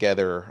coming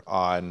together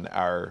on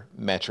our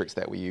metrics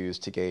that we use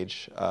to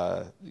gauge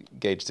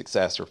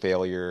success or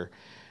failure.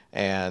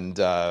 And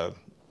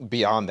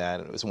beyond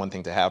that, it's one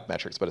thing to have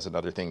metrics, but it's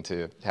another thing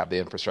to have the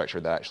infrastructure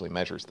that actually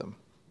measures them.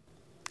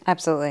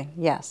 Absolutely,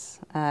 yes.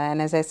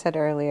 And as I said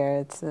earlier,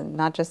 it's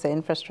not just the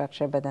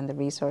infrastructure, but then the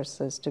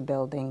resources to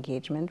build the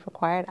engagement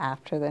required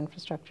after the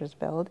infrastructure is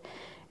built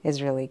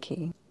is really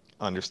key.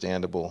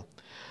 Understandable.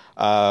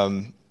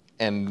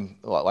 And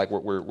like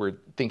we're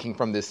thinking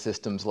from this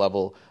systems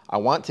level, I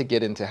want to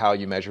get into how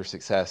you measure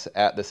success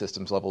at the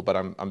systems level, but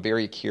I'm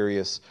very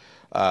curious,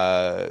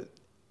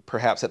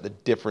 perhaps at the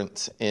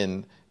difference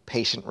in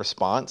patient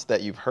response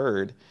that you've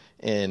heard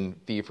in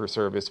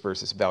fee-for-service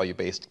versus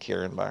value-based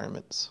care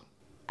environments.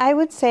 I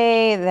would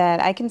say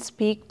that I can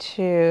speak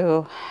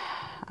to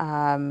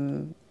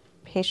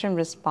patient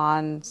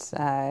response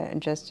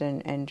just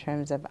in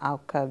terms of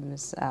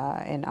outcomes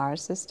in our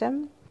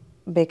system.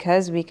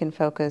 Because we can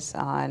focus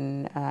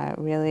on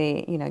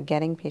really,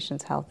 getting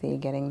patients healthy,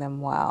 getting them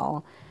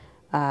well,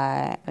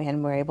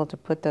 and we're able to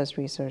put those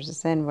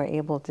resources in, we're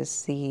able to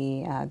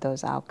see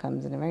those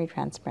outcomes in a very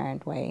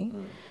transparent way.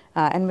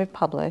 And we've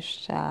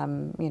published,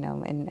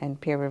 in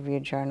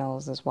peer-reviewed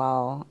journals as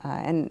well,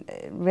 and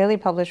really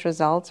published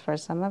results for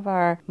some of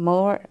our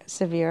more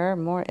severe,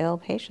 more ill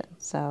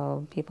patients.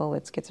 So people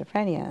with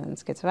schizophrenia and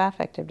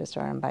schizoaffective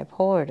disorder and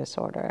bipolar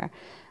disorder.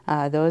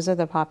 Those are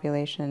the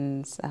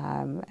populations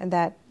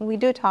that we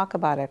do talk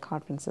about at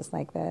conferences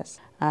like this.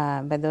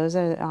 But those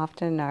are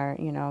often our,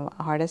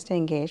 hardest to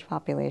engage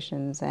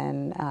populations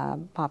and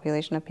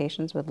population of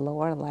patients with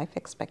lower life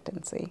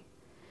expectancy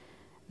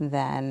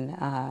than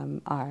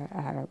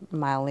our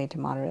mildly to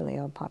moderately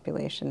ill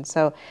population.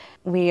 So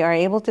we are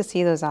able to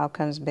see those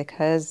outcomes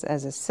because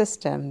as a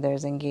system,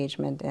 there's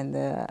engagement in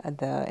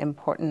the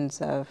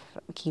importance of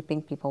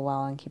keeping people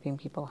well and keeping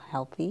people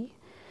healthy.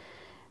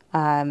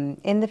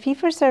 In the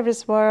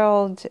fee-for-service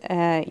world,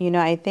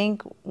 I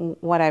think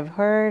what I've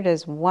heard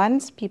is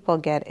once people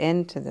get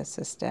into the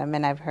system,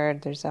 and I've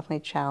heard there's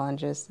definitely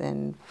challenges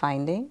in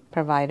finding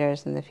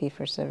providers in the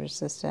fee-for-service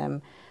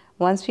system.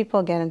 Once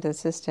people get into the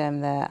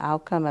system, the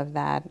outcome of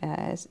that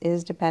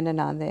is dependent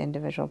on the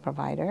individual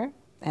provider,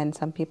 and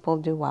some people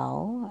do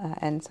well,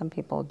 and some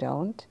people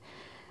don't.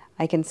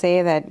 I can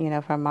say that,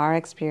 from our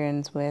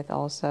experience with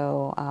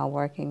also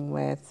working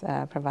with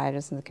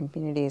providers in the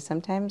community,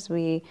 sometimes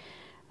we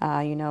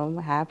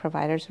have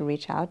providers who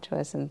reach out to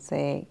us and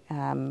say,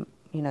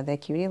 the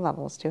acuity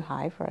level is too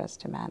high for us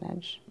to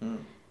manage.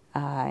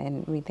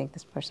 and we think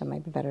this person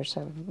might be better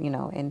served,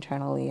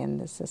 internally in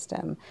the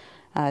system.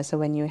 So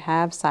when you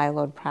have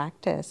siloed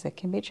practice, it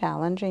can be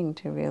challenging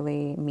to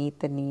really meet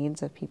the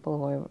needs of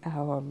people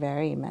who are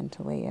very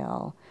mentally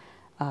ill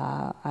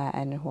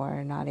and who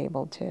are not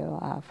able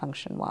to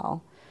function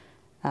well.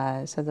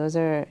 So those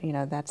are,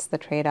 that's the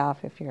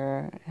trade-off if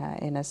you're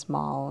in a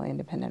small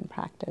independent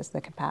practice. The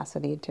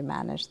capacity to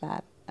manage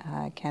that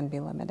can be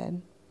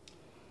limited.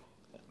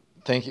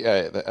 Thank you.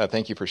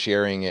 Thank you for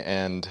sharing.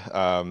 And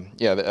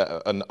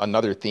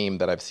another theme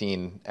that I've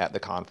seen at the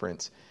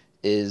conference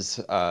is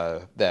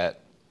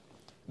that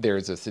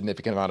there's a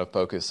significant amount of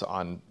focus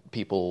on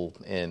people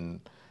in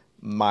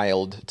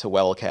mild to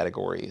well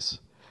categories.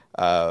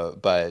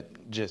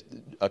 But just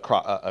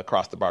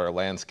across the broader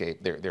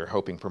landscape, they're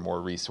hoping for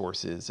more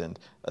resources and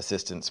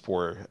assistance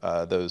for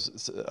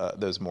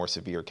those more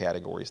severe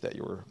categories that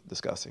you were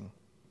discussing.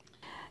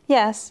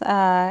 Yes,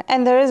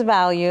 and there is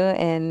value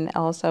in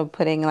also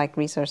putting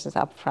resources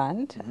up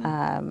front.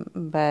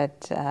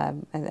 But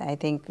I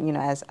think,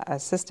 as a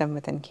system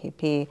within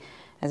KP,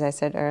 as I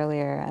said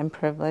earlier, I'm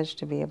privileged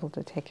to be able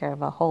to take care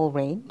of a whole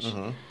range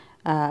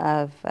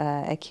of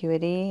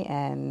acuity,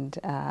 and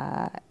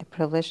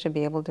privileged to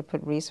be able to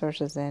put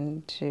resources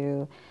in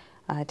to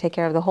take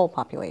care of the whole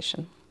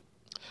population.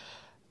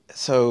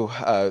 So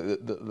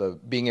the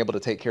being able to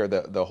take care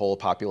of the whole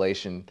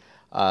population,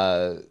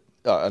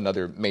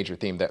 another major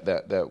theme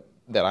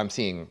that I'm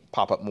seeing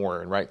pop up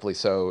more, and rightfully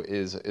so,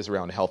 is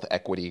around health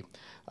equity.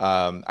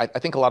 I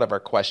think a lot of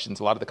our questions,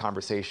 a lot of the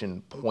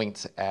conversation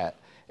points at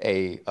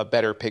a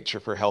better picture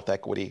for health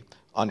equity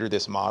under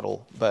this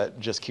model, but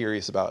just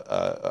curious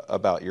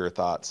about your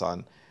thoughts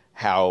on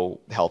how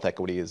health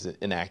equity is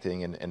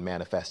enacting and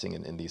manifesting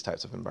in these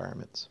types of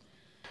environments.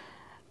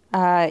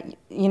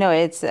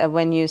 It's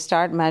when you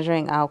start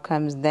measuring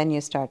outcomes, then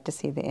you start to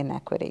see the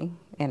inequity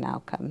in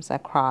outcomes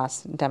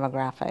across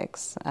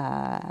demographics,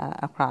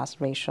 across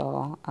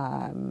racial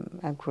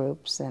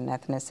groups and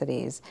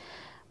ethnicities.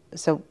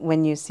 So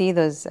when you see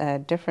those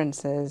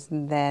differences,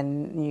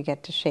 then you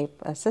get to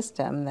shape a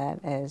system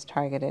that is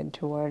targeted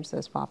towards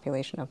this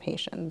population of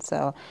patients.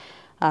 So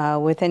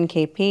within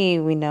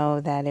KP, we know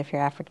that if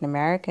you're African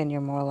American, you're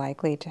more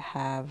likely to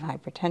have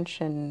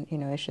hypertension,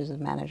 issues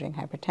with managing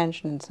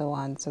hypertension and so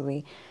on. So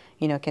we,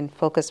 can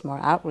focus more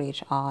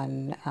outreach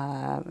on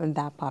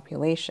that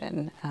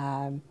population.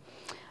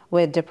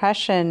 With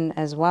depression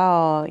as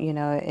well,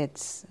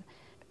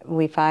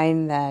 we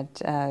find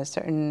that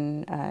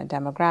certain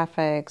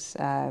demographics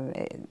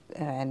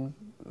and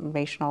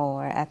racial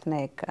or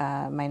ethnic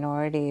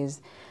minorities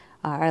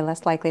are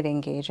less likely to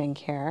engage in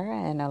care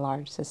in a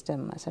large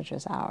system such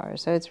as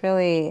ours. So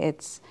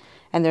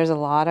and there's a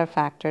lot of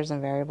factors and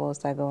variables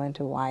that go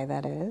into why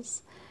that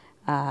is.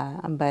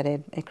 But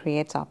it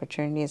creates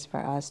opportunities for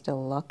us to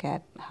look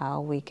at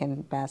how we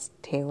can best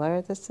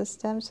tailor the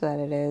system so that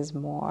it is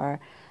more,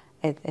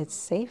 it's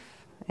safe,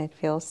 it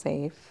feels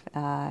safe,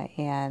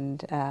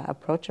 and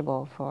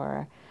approachable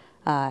for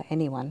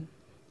anyone.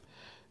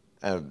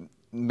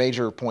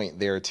 Major point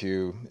there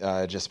too,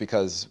 just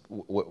because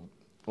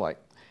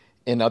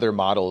in other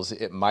models,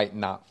 it might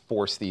not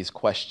force these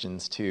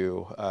questions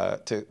to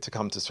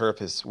come to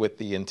surface with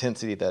the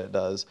intensity that it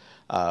does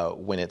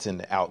when it's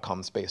an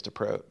outcomes-based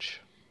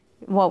approach.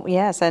 Well,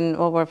 yes, and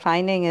what we're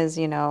finding is,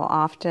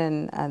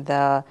 often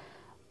the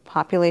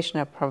population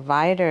of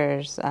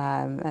providers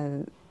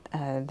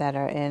that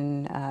are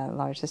in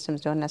large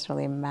systems don't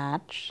necessarily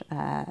match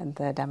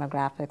the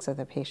demographics of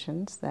the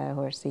patients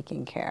who are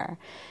seeking care.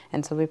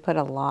 And so we put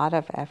a lot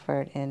of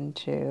effort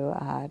into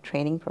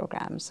training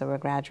programs. So we're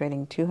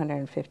graduating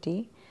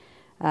 250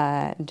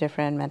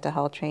 different mental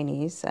health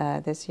trainees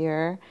this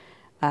year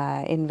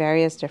in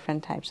various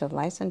different types of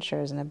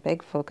licensures. And a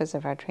big focus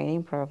of our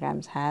training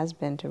programs has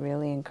been to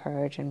really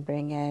encourage and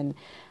bring in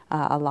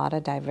a lot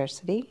of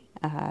diversity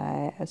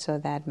so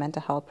that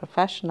mental health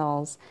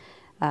professionals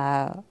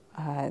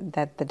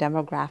that the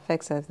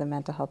demographics of the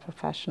mental health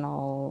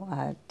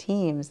professional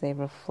teams, they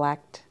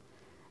reflect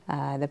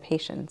the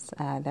patients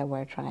that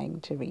we're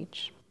trying to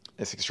reach.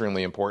 It's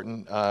extremely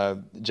important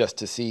just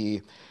to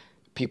see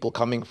people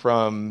coming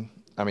from,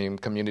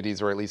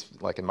 communities, or at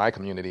least like in my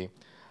community,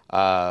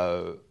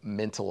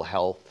 mental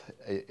health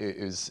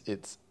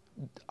it's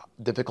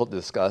difficult to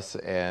discuss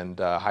and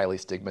highly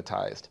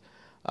stigmatized.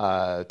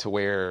 To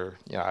where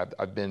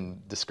I've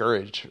been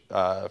discouraged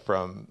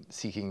from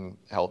seeking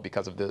help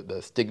because of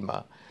the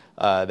stigma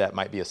that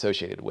might be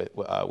associated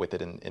with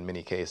it in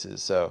many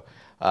cases. So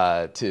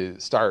to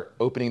start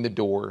opening the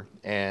door,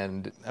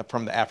 and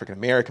from the African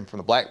American, from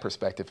the Black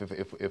perspective,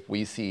 if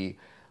we see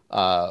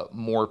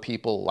more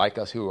people like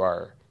us who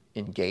are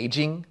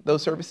engaging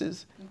those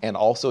services and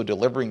also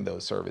delivering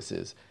those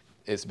services,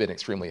 it's been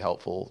extremely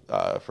helpful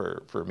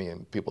for me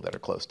and people that are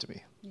close to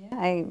me. Yeah,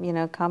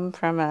 I come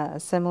from a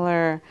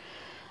similar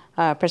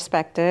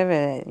perspective.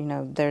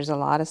 There's a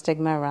lot of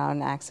stigma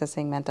around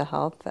accessing mental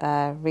health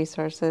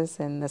resources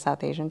in the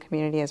South Asian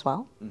community as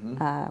well.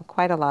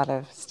 Quite a lot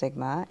of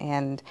stigma,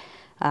 and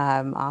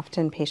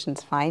Often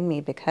patients find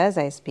me because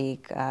I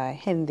speak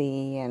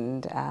Hindi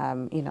and,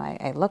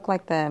 I look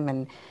like them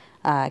and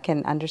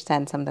can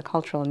understand some of the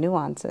cultural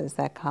nuances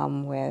that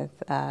come with,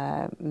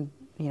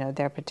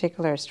 their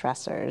particular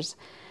stressors.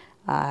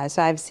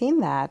 So I've seen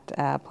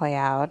that play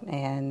out,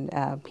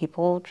 and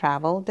people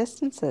travel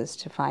distances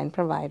to find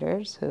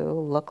providers who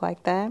look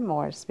like them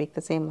or speak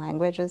the same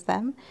language as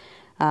them,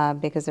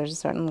 because there's a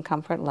certain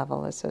comfort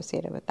level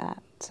associated with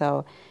that.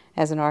 So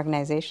as an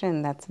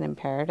organization, that's an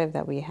imperative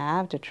that we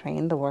have to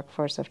train the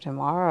workforce of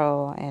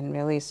tomorrow and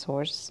really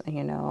source,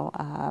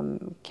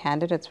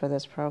 candidates for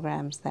those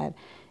programs that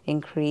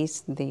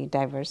increase the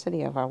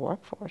diversity of our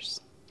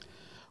workforce.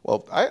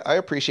 Well, I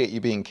appreciate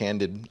you being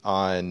candid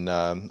on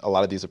a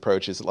lot of these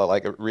approaches.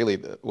 Like really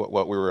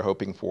what we were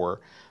hoping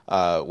for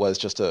was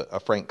just a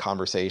frank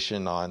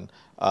conversation on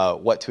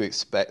what to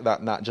expect,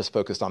 not just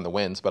focused on the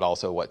wins, but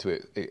also what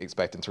to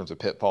expect in terms of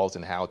pitfalls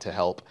and how to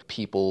help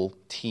people,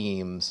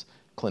 teams,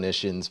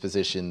 clinicians,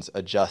 physicians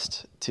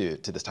adjust to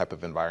this type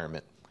of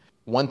environment.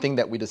 One thing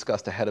that we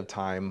discussed ahead of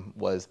time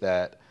was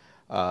that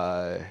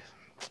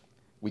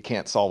we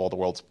can't solve all the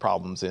world's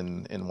problems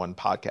in one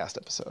podcast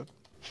episode.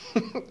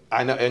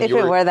 I know. And if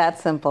it were that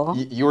simple.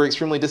 You were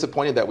extremely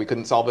disappointed that we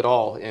couldn't solve it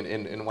all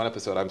in one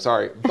episode. I'm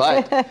sorry.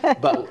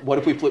 But what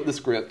if we flip the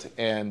script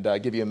and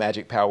give you a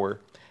magic power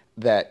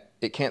that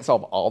it can't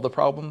solve all the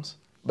problems,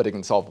 but it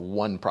can solve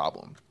one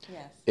problem?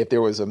 Yes. If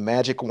there was a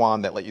magic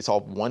wand that let you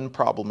solve one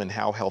problem in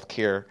how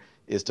healthcare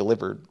is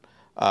delivered,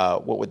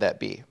 what would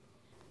that be?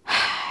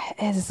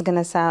 This is going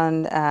to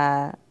sound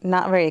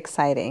not very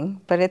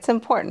exciting, but it's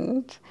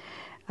important.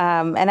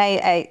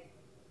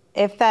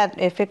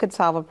 If it could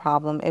solve a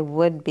problem, it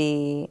would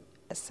be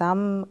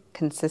some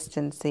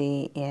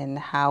consistency in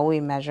how we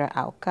measure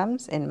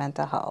outcomes in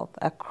mental health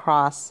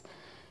across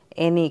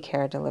any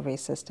care delivery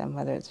system,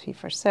 whether it's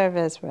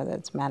fee-for-service, whether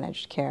it's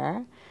managed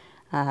care.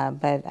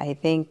 But I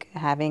think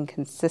having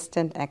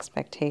consistent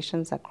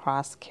expectations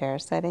across care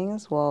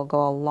settings will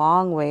go a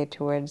long way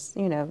towards,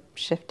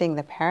 shifting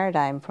the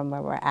paradigm from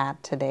where we're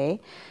at today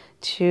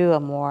to a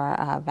more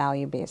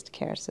value-based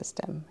care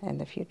system in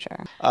the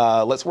future.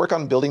 Let's work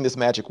on building this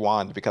magic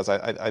wand, because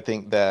I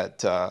think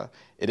that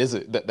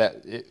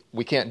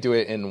we can't do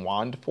it in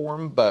wand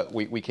form, but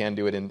we can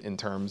do it in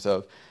terms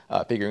of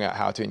figuring out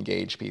how to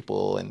engage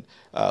people, and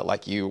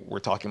like you were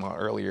talking about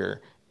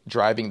earlier,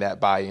 driving that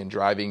buy-in,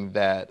 driving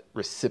that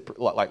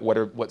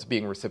what's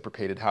being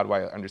reciprocated. How do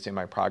I understand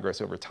my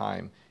progress over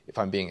time if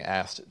I'm being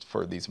asked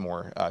for these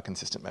more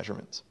consistent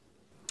measurements?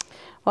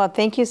 Well,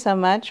 thank you so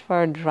much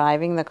for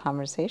driving the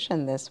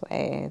conversation this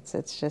way.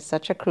 It's just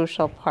such a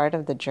crucial part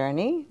of the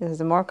journey, because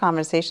the more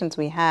conversations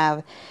we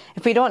have,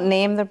 if we don't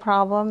name the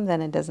problem, then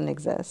it doesn't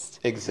exist.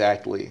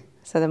 Exactly.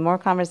 So the more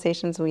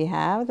conversations we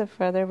have, the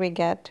further we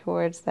get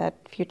towards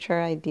that future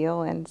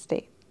ideal end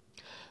state.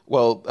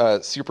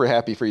 Well, super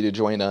happy for you to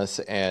join us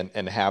and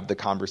have the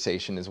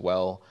conversation as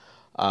well.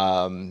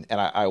 And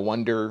I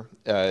wonder,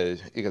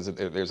 because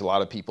there's a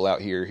lot of people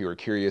out here who are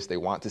curious, they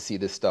want to see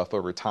this stuff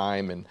over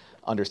time and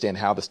understand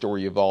how the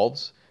story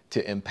evolves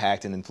to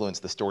impact and influence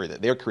the story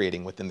that they're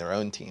creating within their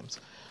own teams.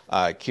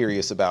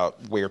 Curious about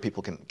where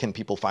people can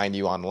people find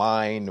you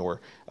online,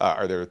 or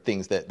are there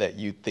things that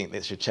you think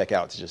they should check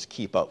out to just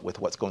keep up with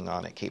what's going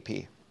on at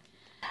KP?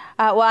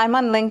 Well, I'm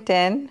on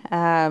LinkedIn.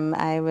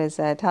 I was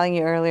telling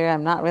you earlier,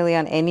 I'm not really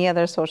on any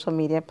other social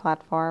media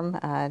platform,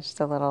 just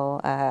a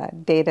little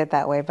dated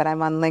that way, but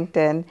I'm on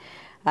LinkedIn.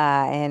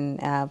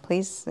 And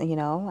please,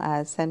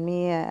 send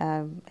me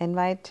an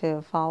invite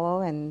to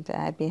follow, and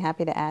I'd be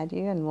happy to add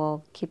you, and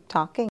we'll keep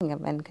talking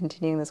and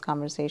continuing this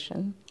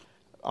conversation.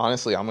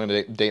 Honestly, I'm going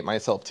to date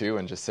myself too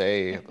and just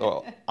say,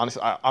 well,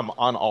 honestly, I'm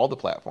on all the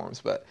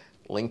platforms, but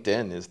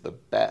LinkedIn is the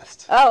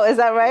best. Oh, is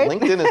that right?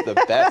 LinkedIn is the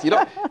best. You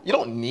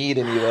don't need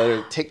any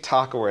other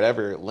TikTok or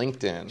whatever.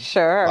 LinkedIn.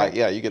 Sure.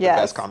 You get the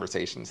best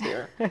conversations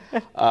there.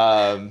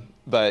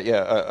 But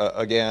yeah,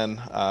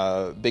 again,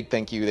 big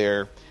thank you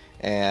there.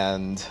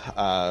 And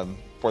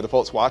for the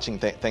folks watching,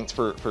 thanks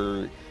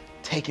for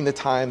taking the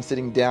time,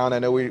 sitting down. I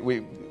know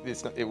we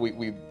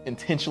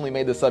intentionally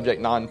made the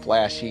subject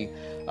non-flashy,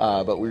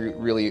 but we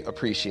really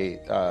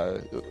appreciate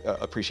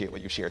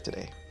what you shared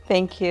today.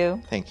 Thank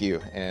you. Thank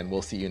you, and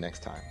we'll see you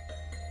next time.